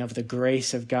feeling of the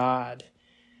grace of God,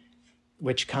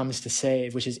 which comes to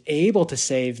save, which is able to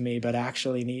save me, but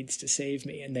actually needs to save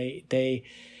me. And they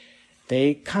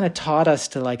kind of taught us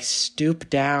to like stoop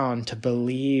down to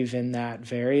believe in that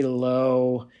very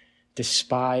low,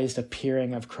 despised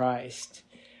appearing of Christ.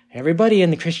 Everybody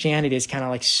in the Christianity is kind of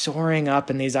like soaring up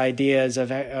in these ideas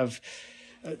of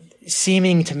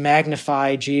seeming to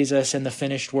magnify Jesus and the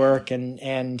finished work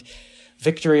and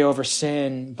victory over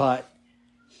sin, but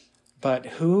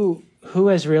who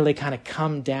has really kind of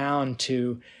come down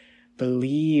to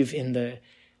believe in the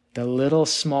little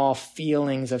small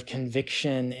feelings of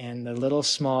conviction and the little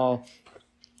small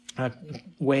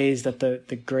ways that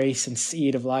the grace and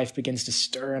seed of life begins to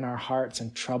stir in our hearts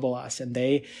and trouble us. And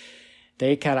they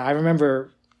kind of, I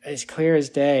remember as clear as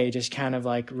day, just kind of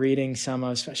like reading some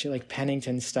of, especially like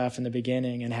Pennington's stuff in the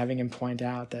beginning, and having him point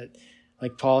out that,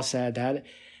 like Paul said, that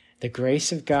the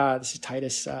grace of God, this is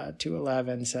Titus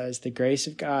 2:11 says, the grace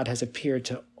of God has appeared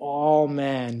to all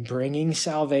men, bringing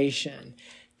salvation,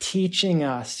 teaching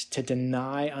us to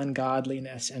deny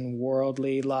ungodliness and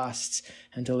worldly lusts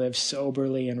and to live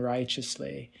soberly and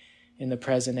righteously in the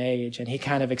present age. And he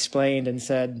kind of explained and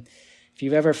said, if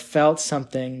you've ever felt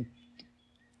something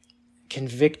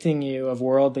convicting you of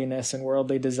worldliness and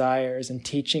worldly desires and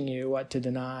teaching you what to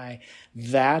deny,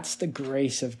 that's the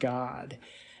grace of God.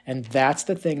 And that's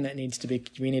the thing that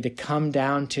we need to come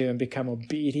down to and become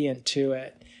obedient to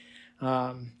it.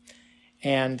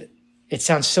 And it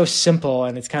sounds so simple,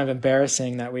 and it's kind of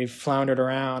embarrassing that we've floundered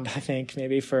around, I think,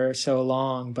 maybe for so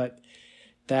long, but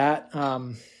that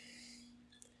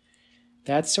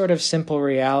sort of simple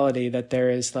reality that there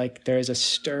is a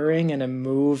stirring and a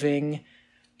moving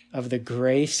of the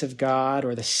grace of God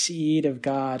or the seed of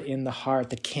God in the heart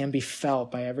that can be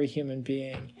felt by every human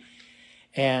being.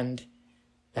 And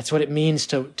that's what it means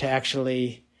to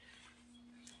actually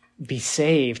be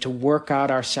saved, to work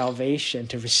out our salvation,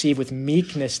 to receive with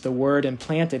meekness the word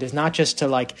implanted, is not just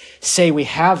to say we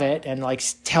have it and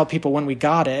tell people when we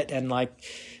got it and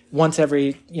once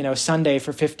every Sunday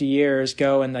for 50 years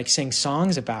go and sing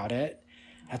songs about it.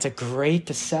 That's a great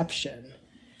deception.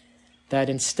 That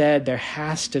instead there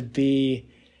has to be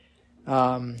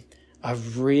a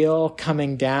real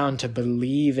coming down to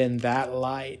believe in that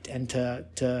light and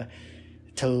to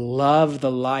love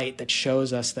the light that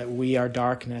shows us that we are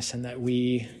darkness and that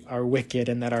we are wicked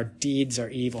and that our deeds are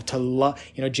evil. To love,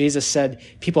 Jesus said,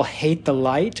 people hate the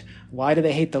light. Why do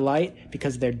they hate the light?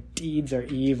 Because their deeds are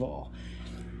evil.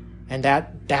 And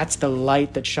that's the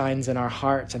light that shines in our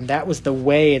hearts. And that was the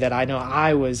way that I know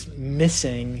I was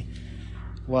missing,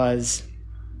 was,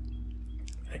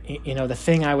 the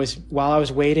thing while I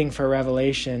was waiting for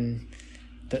revelation,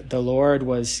 the Lord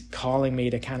was calling me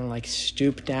to kind of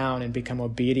stoop down and become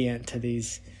obedient to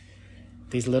these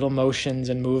little motions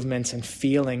and movements and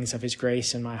feelings of his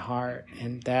grace in my heart.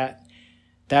 And that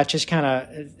just kind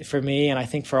of, for me, and I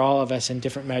think for all of us in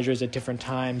different measures at different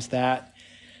times, that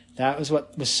was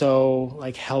what was so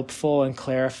helpful and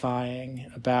clarifying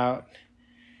about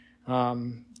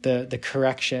the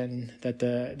correction that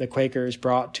the Quakers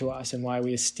brought to us, and why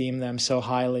we esteem them so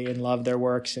highly and love their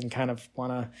works, and kind of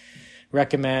want to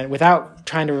recommend, without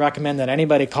trying to recommend that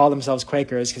anybody call themselves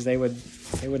Quakers, because they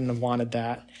wouldn't have wanted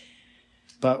that,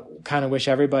 but kind of wish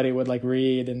everybody would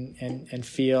read and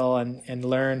feel and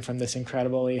learn from this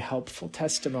incredibly helpful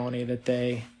testimony that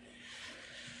they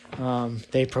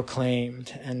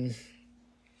proclaimed. And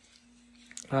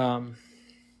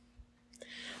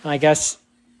I guess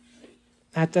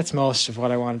that's most of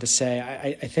what I wanted to say.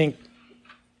 I think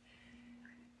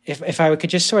if I could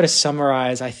just sort of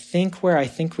summarize, I think where I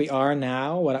think we are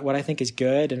now, what I think is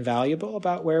good and valuable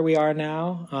about where we are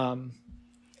now,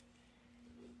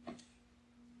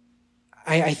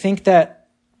 I think that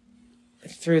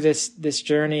through this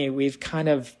journey, we've come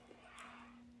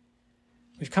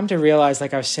to realize,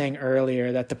 like I was saying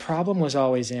earlier, that the problem was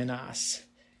always in us,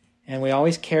 and we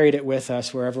always carried it with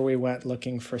us wherever we went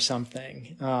looking for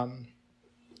something.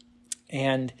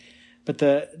 But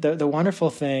the wonderful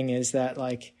thing is that,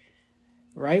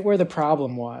 right where the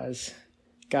problem was,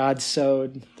 God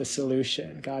sowed the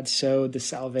solution. God sowed the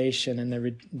salvation and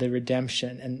the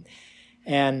redemption,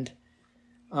 and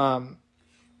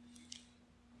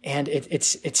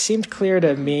it seemed clear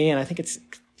to me, and I think it's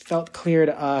felt clear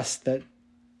to us, that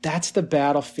that's the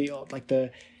battlefield,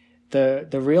 the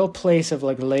real place of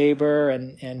labor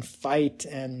and fight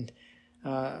and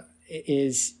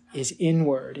is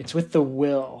inward. It's with the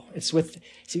will. It's with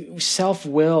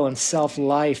self-will, and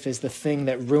self-life is the thing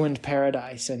that ruined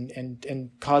paradise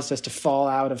and caused us to fall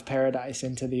out of paradise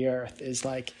into the earth, is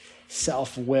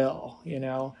self-will,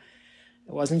 It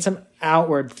wasn't some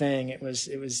outward thing. It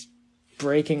was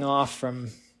breaking off from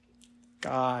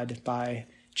God by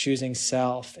choosing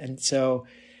self. And so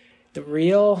the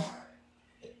real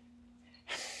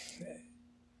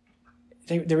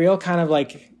kind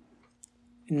of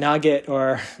nugget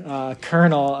or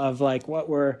kernel of what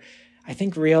we're, I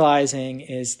think, realizing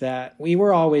is that we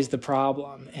were always the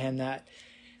problem, and that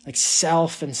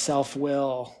self and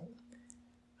self-will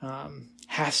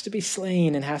has to be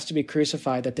slain and has to be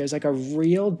crucified, that there's a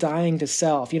real dying to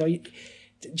self.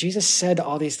 Jesus said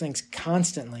all these things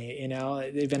constantly,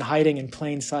 they've been hiding in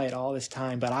plain sight all this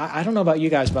time. But I don't know about you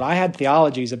guys, but I had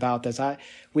theologies about this.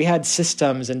 We had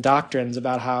systems and doctrines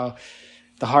about how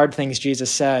the hard things Jesus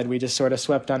said, we just sort of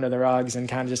swept under the rugs and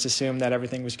kind of just assumed that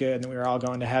everything was good and we were all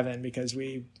going to heaven because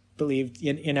we believed,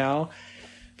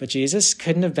 But Jesus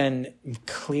couldn't have been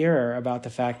clearer about the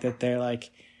fact that there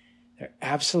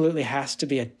absolutely has to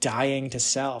be a dying to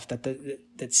self,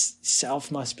 that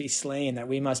self must be slain, that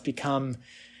we must become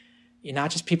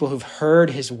not just people who've heard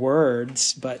his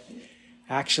words, but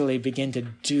actually begin to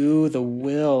do the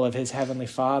will of his heavenly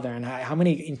Father. And how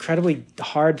many incredibly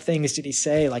hard things did he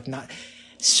say?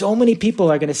 So many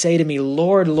people are going to say to me,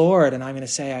 Lord, Lord, and I'm going to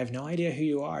say, I have no idea who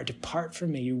you are. Depart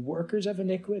from me, you workers of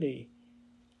iniquity.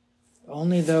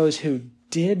 Only those who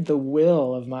did the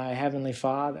will of my heavenly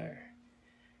Father.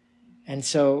 And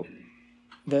so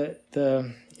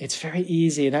it's very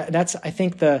easy. That's I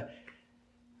think I'll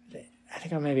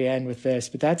maybe end with this,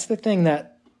 but that's the thing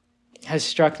that has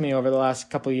struck me over the last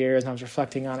couple of years, and I was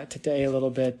reflecting on it today a little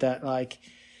bit, that like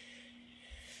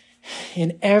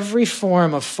in every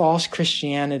form of false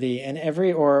Christianity and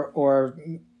every or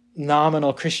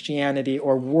nominal Christianity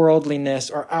or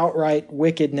worldliness or outright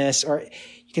wickedness, or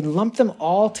you can lump them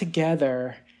all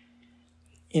together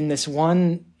in this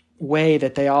one way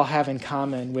that they all have in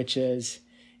common, which is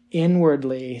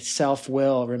inwardly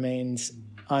self-will remains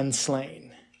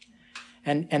unslain.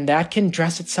 And that can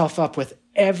dress itself up with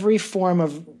every form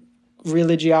of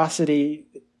religiosity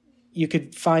you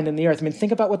could find in the earth. I mean,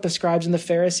 think about what the scribes and the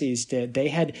Pharisees did. They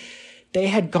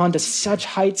had gone to such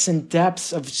heights and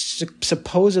depths of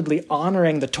supposedly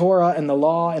honoring the Torah and the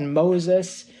law and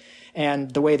Moses,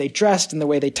 and the way they dressed and the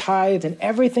way they tithed, and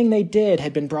everything they did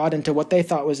had been brought into what they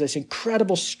thought was this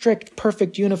incredible, strict,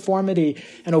 perfect uniformity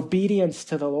and obedience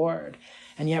to the Lord.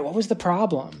 And yet, what was the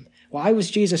problem? Why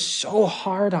was Jesus so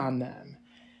hard on them?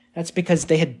 That's because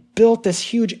they had built this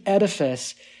huge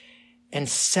edifice, and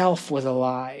self was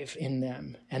alive in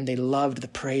them, and they loved the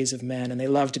praise of men, and they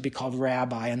loved to be called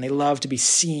rabbi, and they loved to be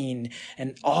seen,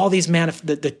 and all these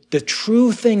the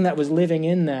true thing that was living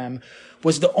in them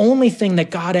was the only thing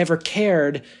that God ever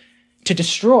cared to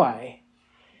destroy.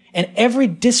 And every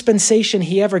dispensation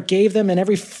he ever gave them, and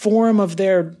every form of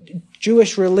their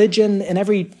Jewish religion, and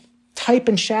every type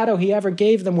and shadow he ever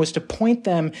gave them, was to point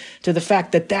them to the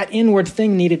fact that that inward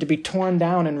thing needed to be torn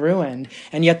down and ruined.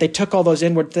 And yet they took all those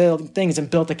inward things and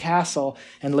built a castle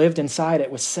and lived inside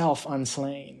it with self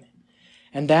unslain.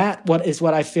 And that is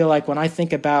what I feel like when I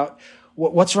think about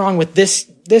what's wrong with this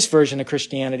version of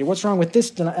Christianity, what's wrong with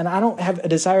this. And I don't have a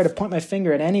desire to point my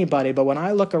finger at anybody, but when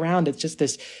I look around, it's just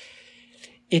this,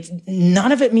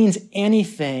 none of it means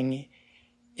anything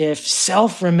if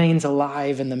self remains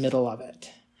alive in the middle of it.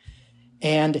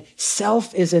 And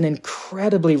self is an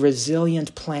incredibly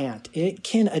resilient plant. It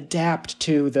can adapt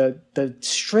to the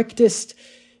strictest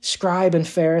scribe and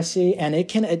Pharisee, and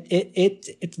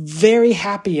it's very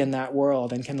happy in that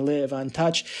world and can live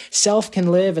untouched. Self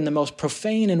can live in the most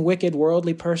profane and wicked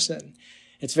worldly person.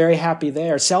 It's very happy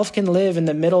there. Self can live in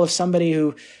the middle of somebody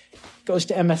who goes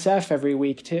to MSF every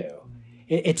week too.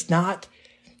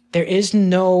 There is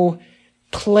no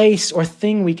place or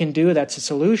thing we can do that's a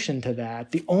solution to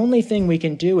that. The only thing we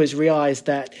can do is realize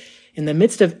that in the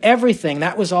midst of everything,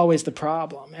 that was always the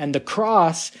problem. And the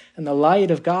cross and the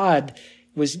light of God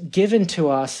was given to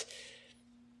us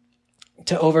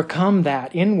to overcome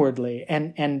that inwardly.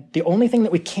 And the only thing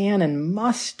that we can and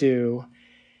must do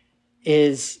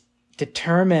is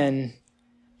determine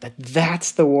that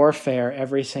that's the warfare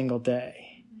every single day.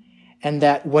 And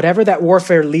that whatever that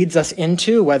warfare leads us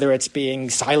into, whether it's being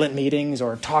silent meetings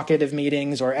or talkative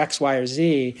meetings or X, Y, or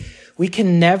Z, we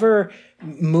can never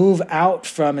move out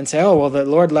from and say, oh, well, the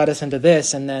Lord led us into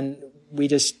this, and then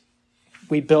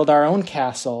we build our own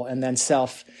castle, and then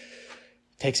self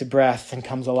takes a breath and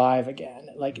comes alive again.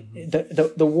 Like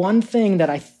the one thing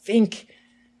that I think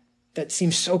that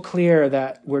seems so clear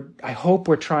that I hope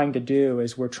we're trying to do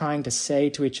is we're trying to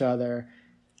say to each other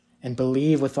and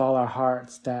believe with all our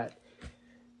hearts that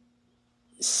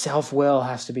self-will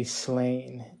has to be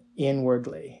slain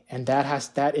inwardly, and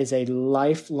that is a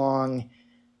lifelong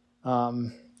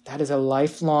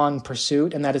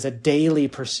pursuit, and that is a daily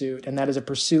pursuit, and that is a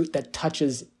pursuit that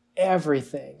touches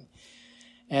everything,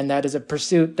 and that is a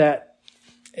pursuit that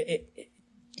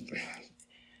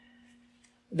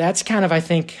that's kind of I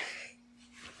think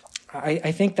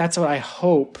that's what I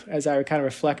hope as I kind of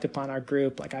reflect upon our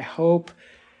group. Like I hope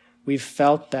we've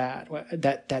felt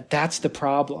that's the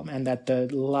problem, and that the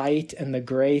light and the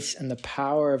grace and the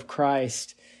power of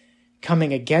Christ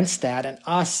coming against that, and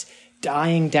us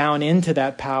dying down into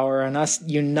that power, and us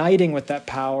uniting with that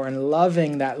power and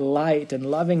loving that light and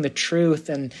loving the truth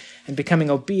and becoming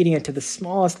obedient to the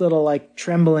smallest little like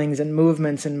tremblings and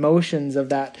movements and motions of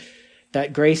that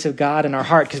grace of God in our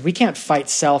heart. Because we can't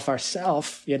fight self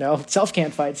ourselves, self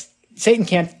can't fight, Satan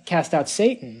can't cast out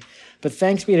Satan. But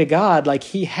thanks be to God, like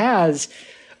he has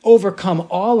overcome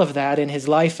all of that in his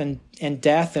life and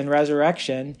death and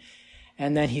resurrection.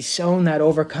 And then he's sown that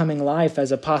overcoming life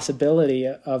as a possibility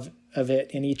of it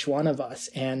in each one of us.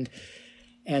 And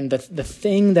the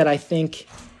thing that I think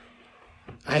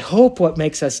I hope what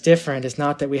makes us different is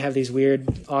not that we have these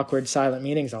weird, awkward, silent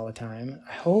meetings all the time.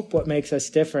 I hope what makes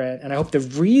us different, and I hope the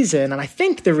reason, and I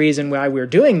think the reason why we're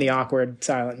doing the awkward,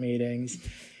 silent meetings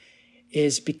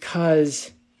is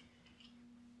because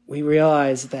we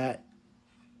realize that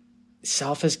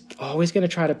self is always going to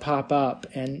try to pop up,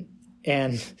 and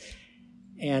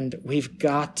we've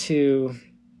got to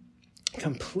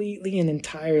completely and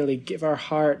entirely give our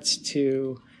hearts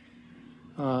to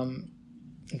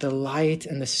the light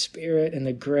and the Spirit and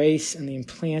the grace and the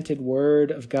implanted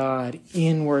Word of God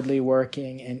inwardly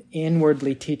working and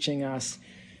inwardly teaching us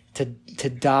to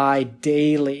die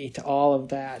daily to all of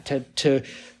that, to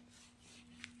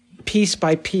piece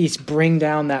by piece bring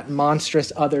down that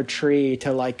monstrous other tree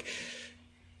to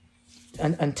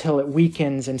until it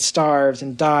weakens and starves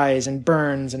and dies and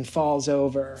burns and falls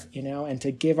over, and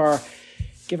to give our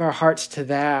hearts to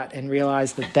that and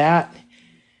realize that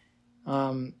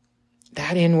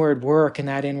inward work and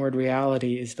that inward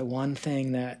reality is the one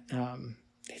thing that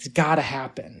it's got to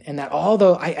happen. And that all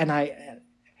the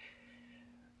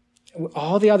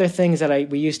other things that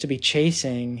we used to be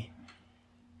chasing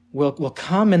will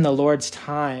come in the Lord's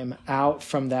time out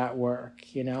from that work.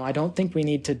 I don't think we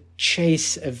need to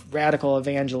chase radical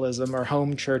evangelism or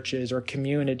home churches or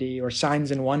community or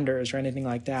signs and wonders or anything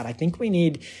like that. I think we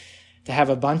need to have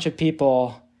a bunch of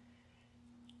people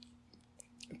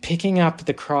picking up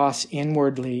the cross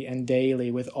inwardly and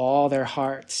daily with all their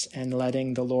hearts and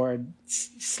letting the Lord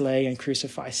slay and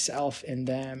crucify self in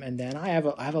them. And then I have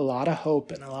a lot of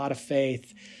hope and a lot of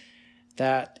faith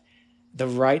that the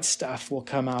right stuff will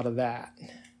come out of that.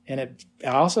 And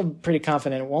I'm also pretty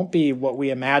confident it won't be what we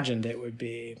imagined it would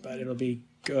be, but it'll be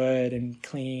good and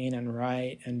clean and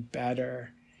right and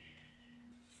better.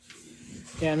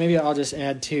 Yeah, and maybe I'll just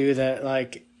add too that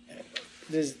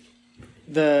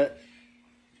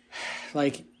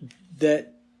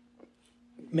that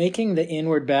making the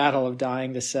inward battle of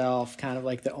dying to self kind of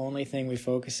like the only thing we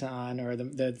focus on, or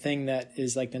the thing that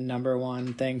is like the number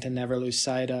one thing to never lose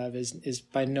sight of is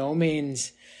by no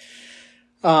means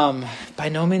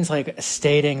like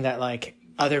stating that like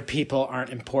other people aren't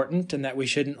important and that we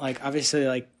shouldn't obviously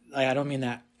I don't mean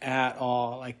that at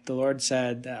all. Like the Lord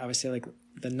said that obviously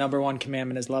the number one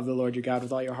commandment is love the Lord your God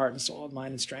with all your heart and soul,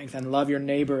 mind and strength, and love your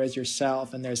neighbor as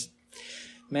yourself. And there's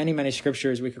many, many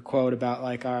scriptures we could quote about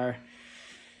like our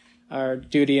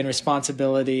duty and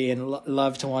responsibility and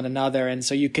love to one another. And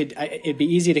so it'd be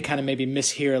easy to kind of maybe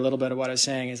mishear a little bit of what I was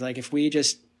saying is like, if we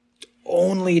just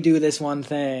only do this one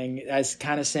thing, as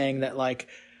kind of saying that like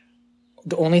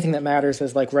the only thing that matters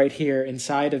is like right here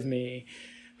inside of me.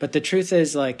 But the truth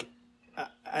is like,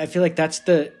 I feel like that's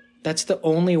the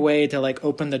only way to like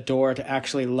open the door to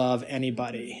actually love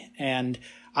anybody. And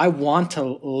I want to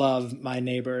love my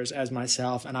neighbors as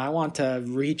myself, and I want to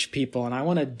reach people, and I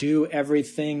want to do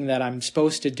everything that I'm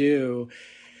supposed to do.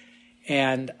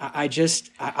 And I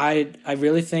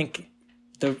really think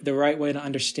the right way to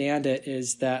understand it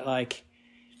is that like,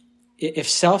 if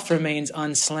self remains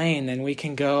unslain, then we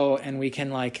can go and we can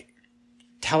like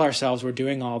tell ourselves we're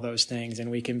doing all those things, and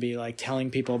we can be like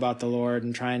telling people about the Lord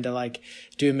and trying to like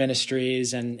do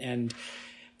ministries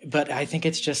but I think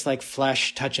it's just like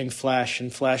flesh touching flesh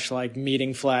and flesh like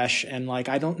meeting flesh. And like,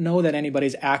 I don't know that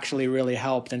anybody's actually really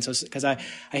helped. And so, because I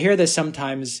hear this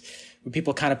sometimes when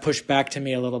people kind of push back to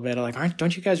me a little bit, like,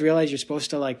 don't you guys realize you're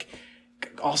supposed to like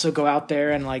also go out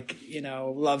there and like,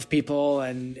 love people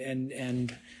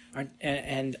and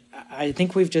I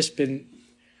think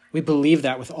we believe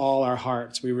that with all our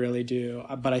hearts. We really do.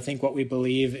 But I think what we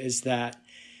believe is that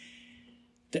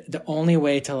the only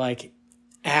way to like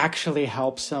actually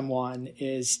help someone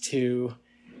is to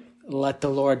let the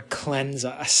Lord cleanse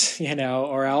us,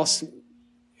 or else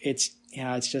it's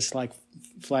just like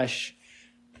flesh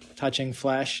touching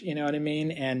flesh, you know what I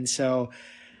mean? And so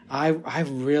I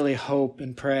really hope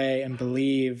and pray and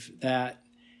believe that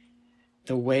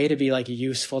the way to be like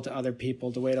useful to other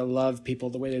people, the way to love people,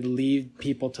 the way to lead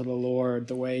people to the Lord,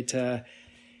 the way to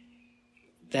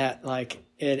that like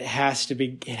it has to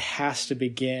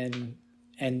begin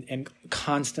and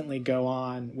constantly go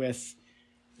on with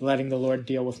letting the Lord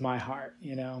deal with my heart,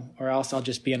 or else I'll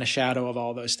just be in a shadow of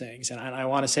all those things. And I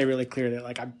want to say really clearly,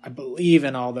 like, I believe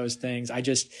in all those things. I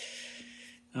just,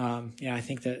 I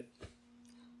think that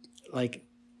like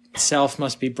self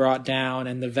must be brought down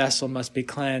and the vessel must be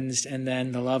cleansed. And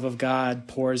then the love of God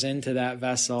pours into that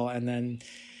vessel. And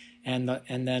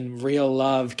then real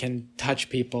love can touch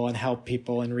people and help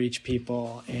people and reach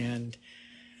people. And,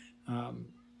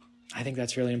 I think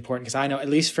that's really important because I know, at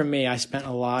least for me, I spent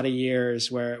a lot of years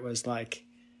where it was like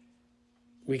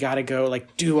we got to go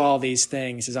like do all these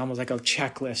things is almost like a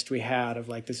checklist we had of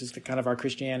like, this is the kind of our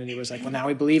Christianity was like, well, now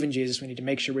we believe in Jesus. We need to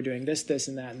make sure we're doing this,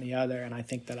 and that, and the other. And I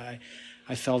think that I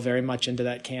fell very much into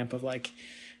that camp of like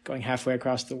going halfway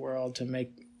across the world to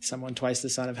make someone twice the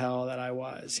son of hell that I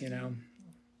was,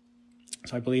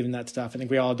 So I believe in that stuff. I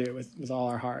think we all do with all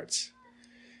our hearts.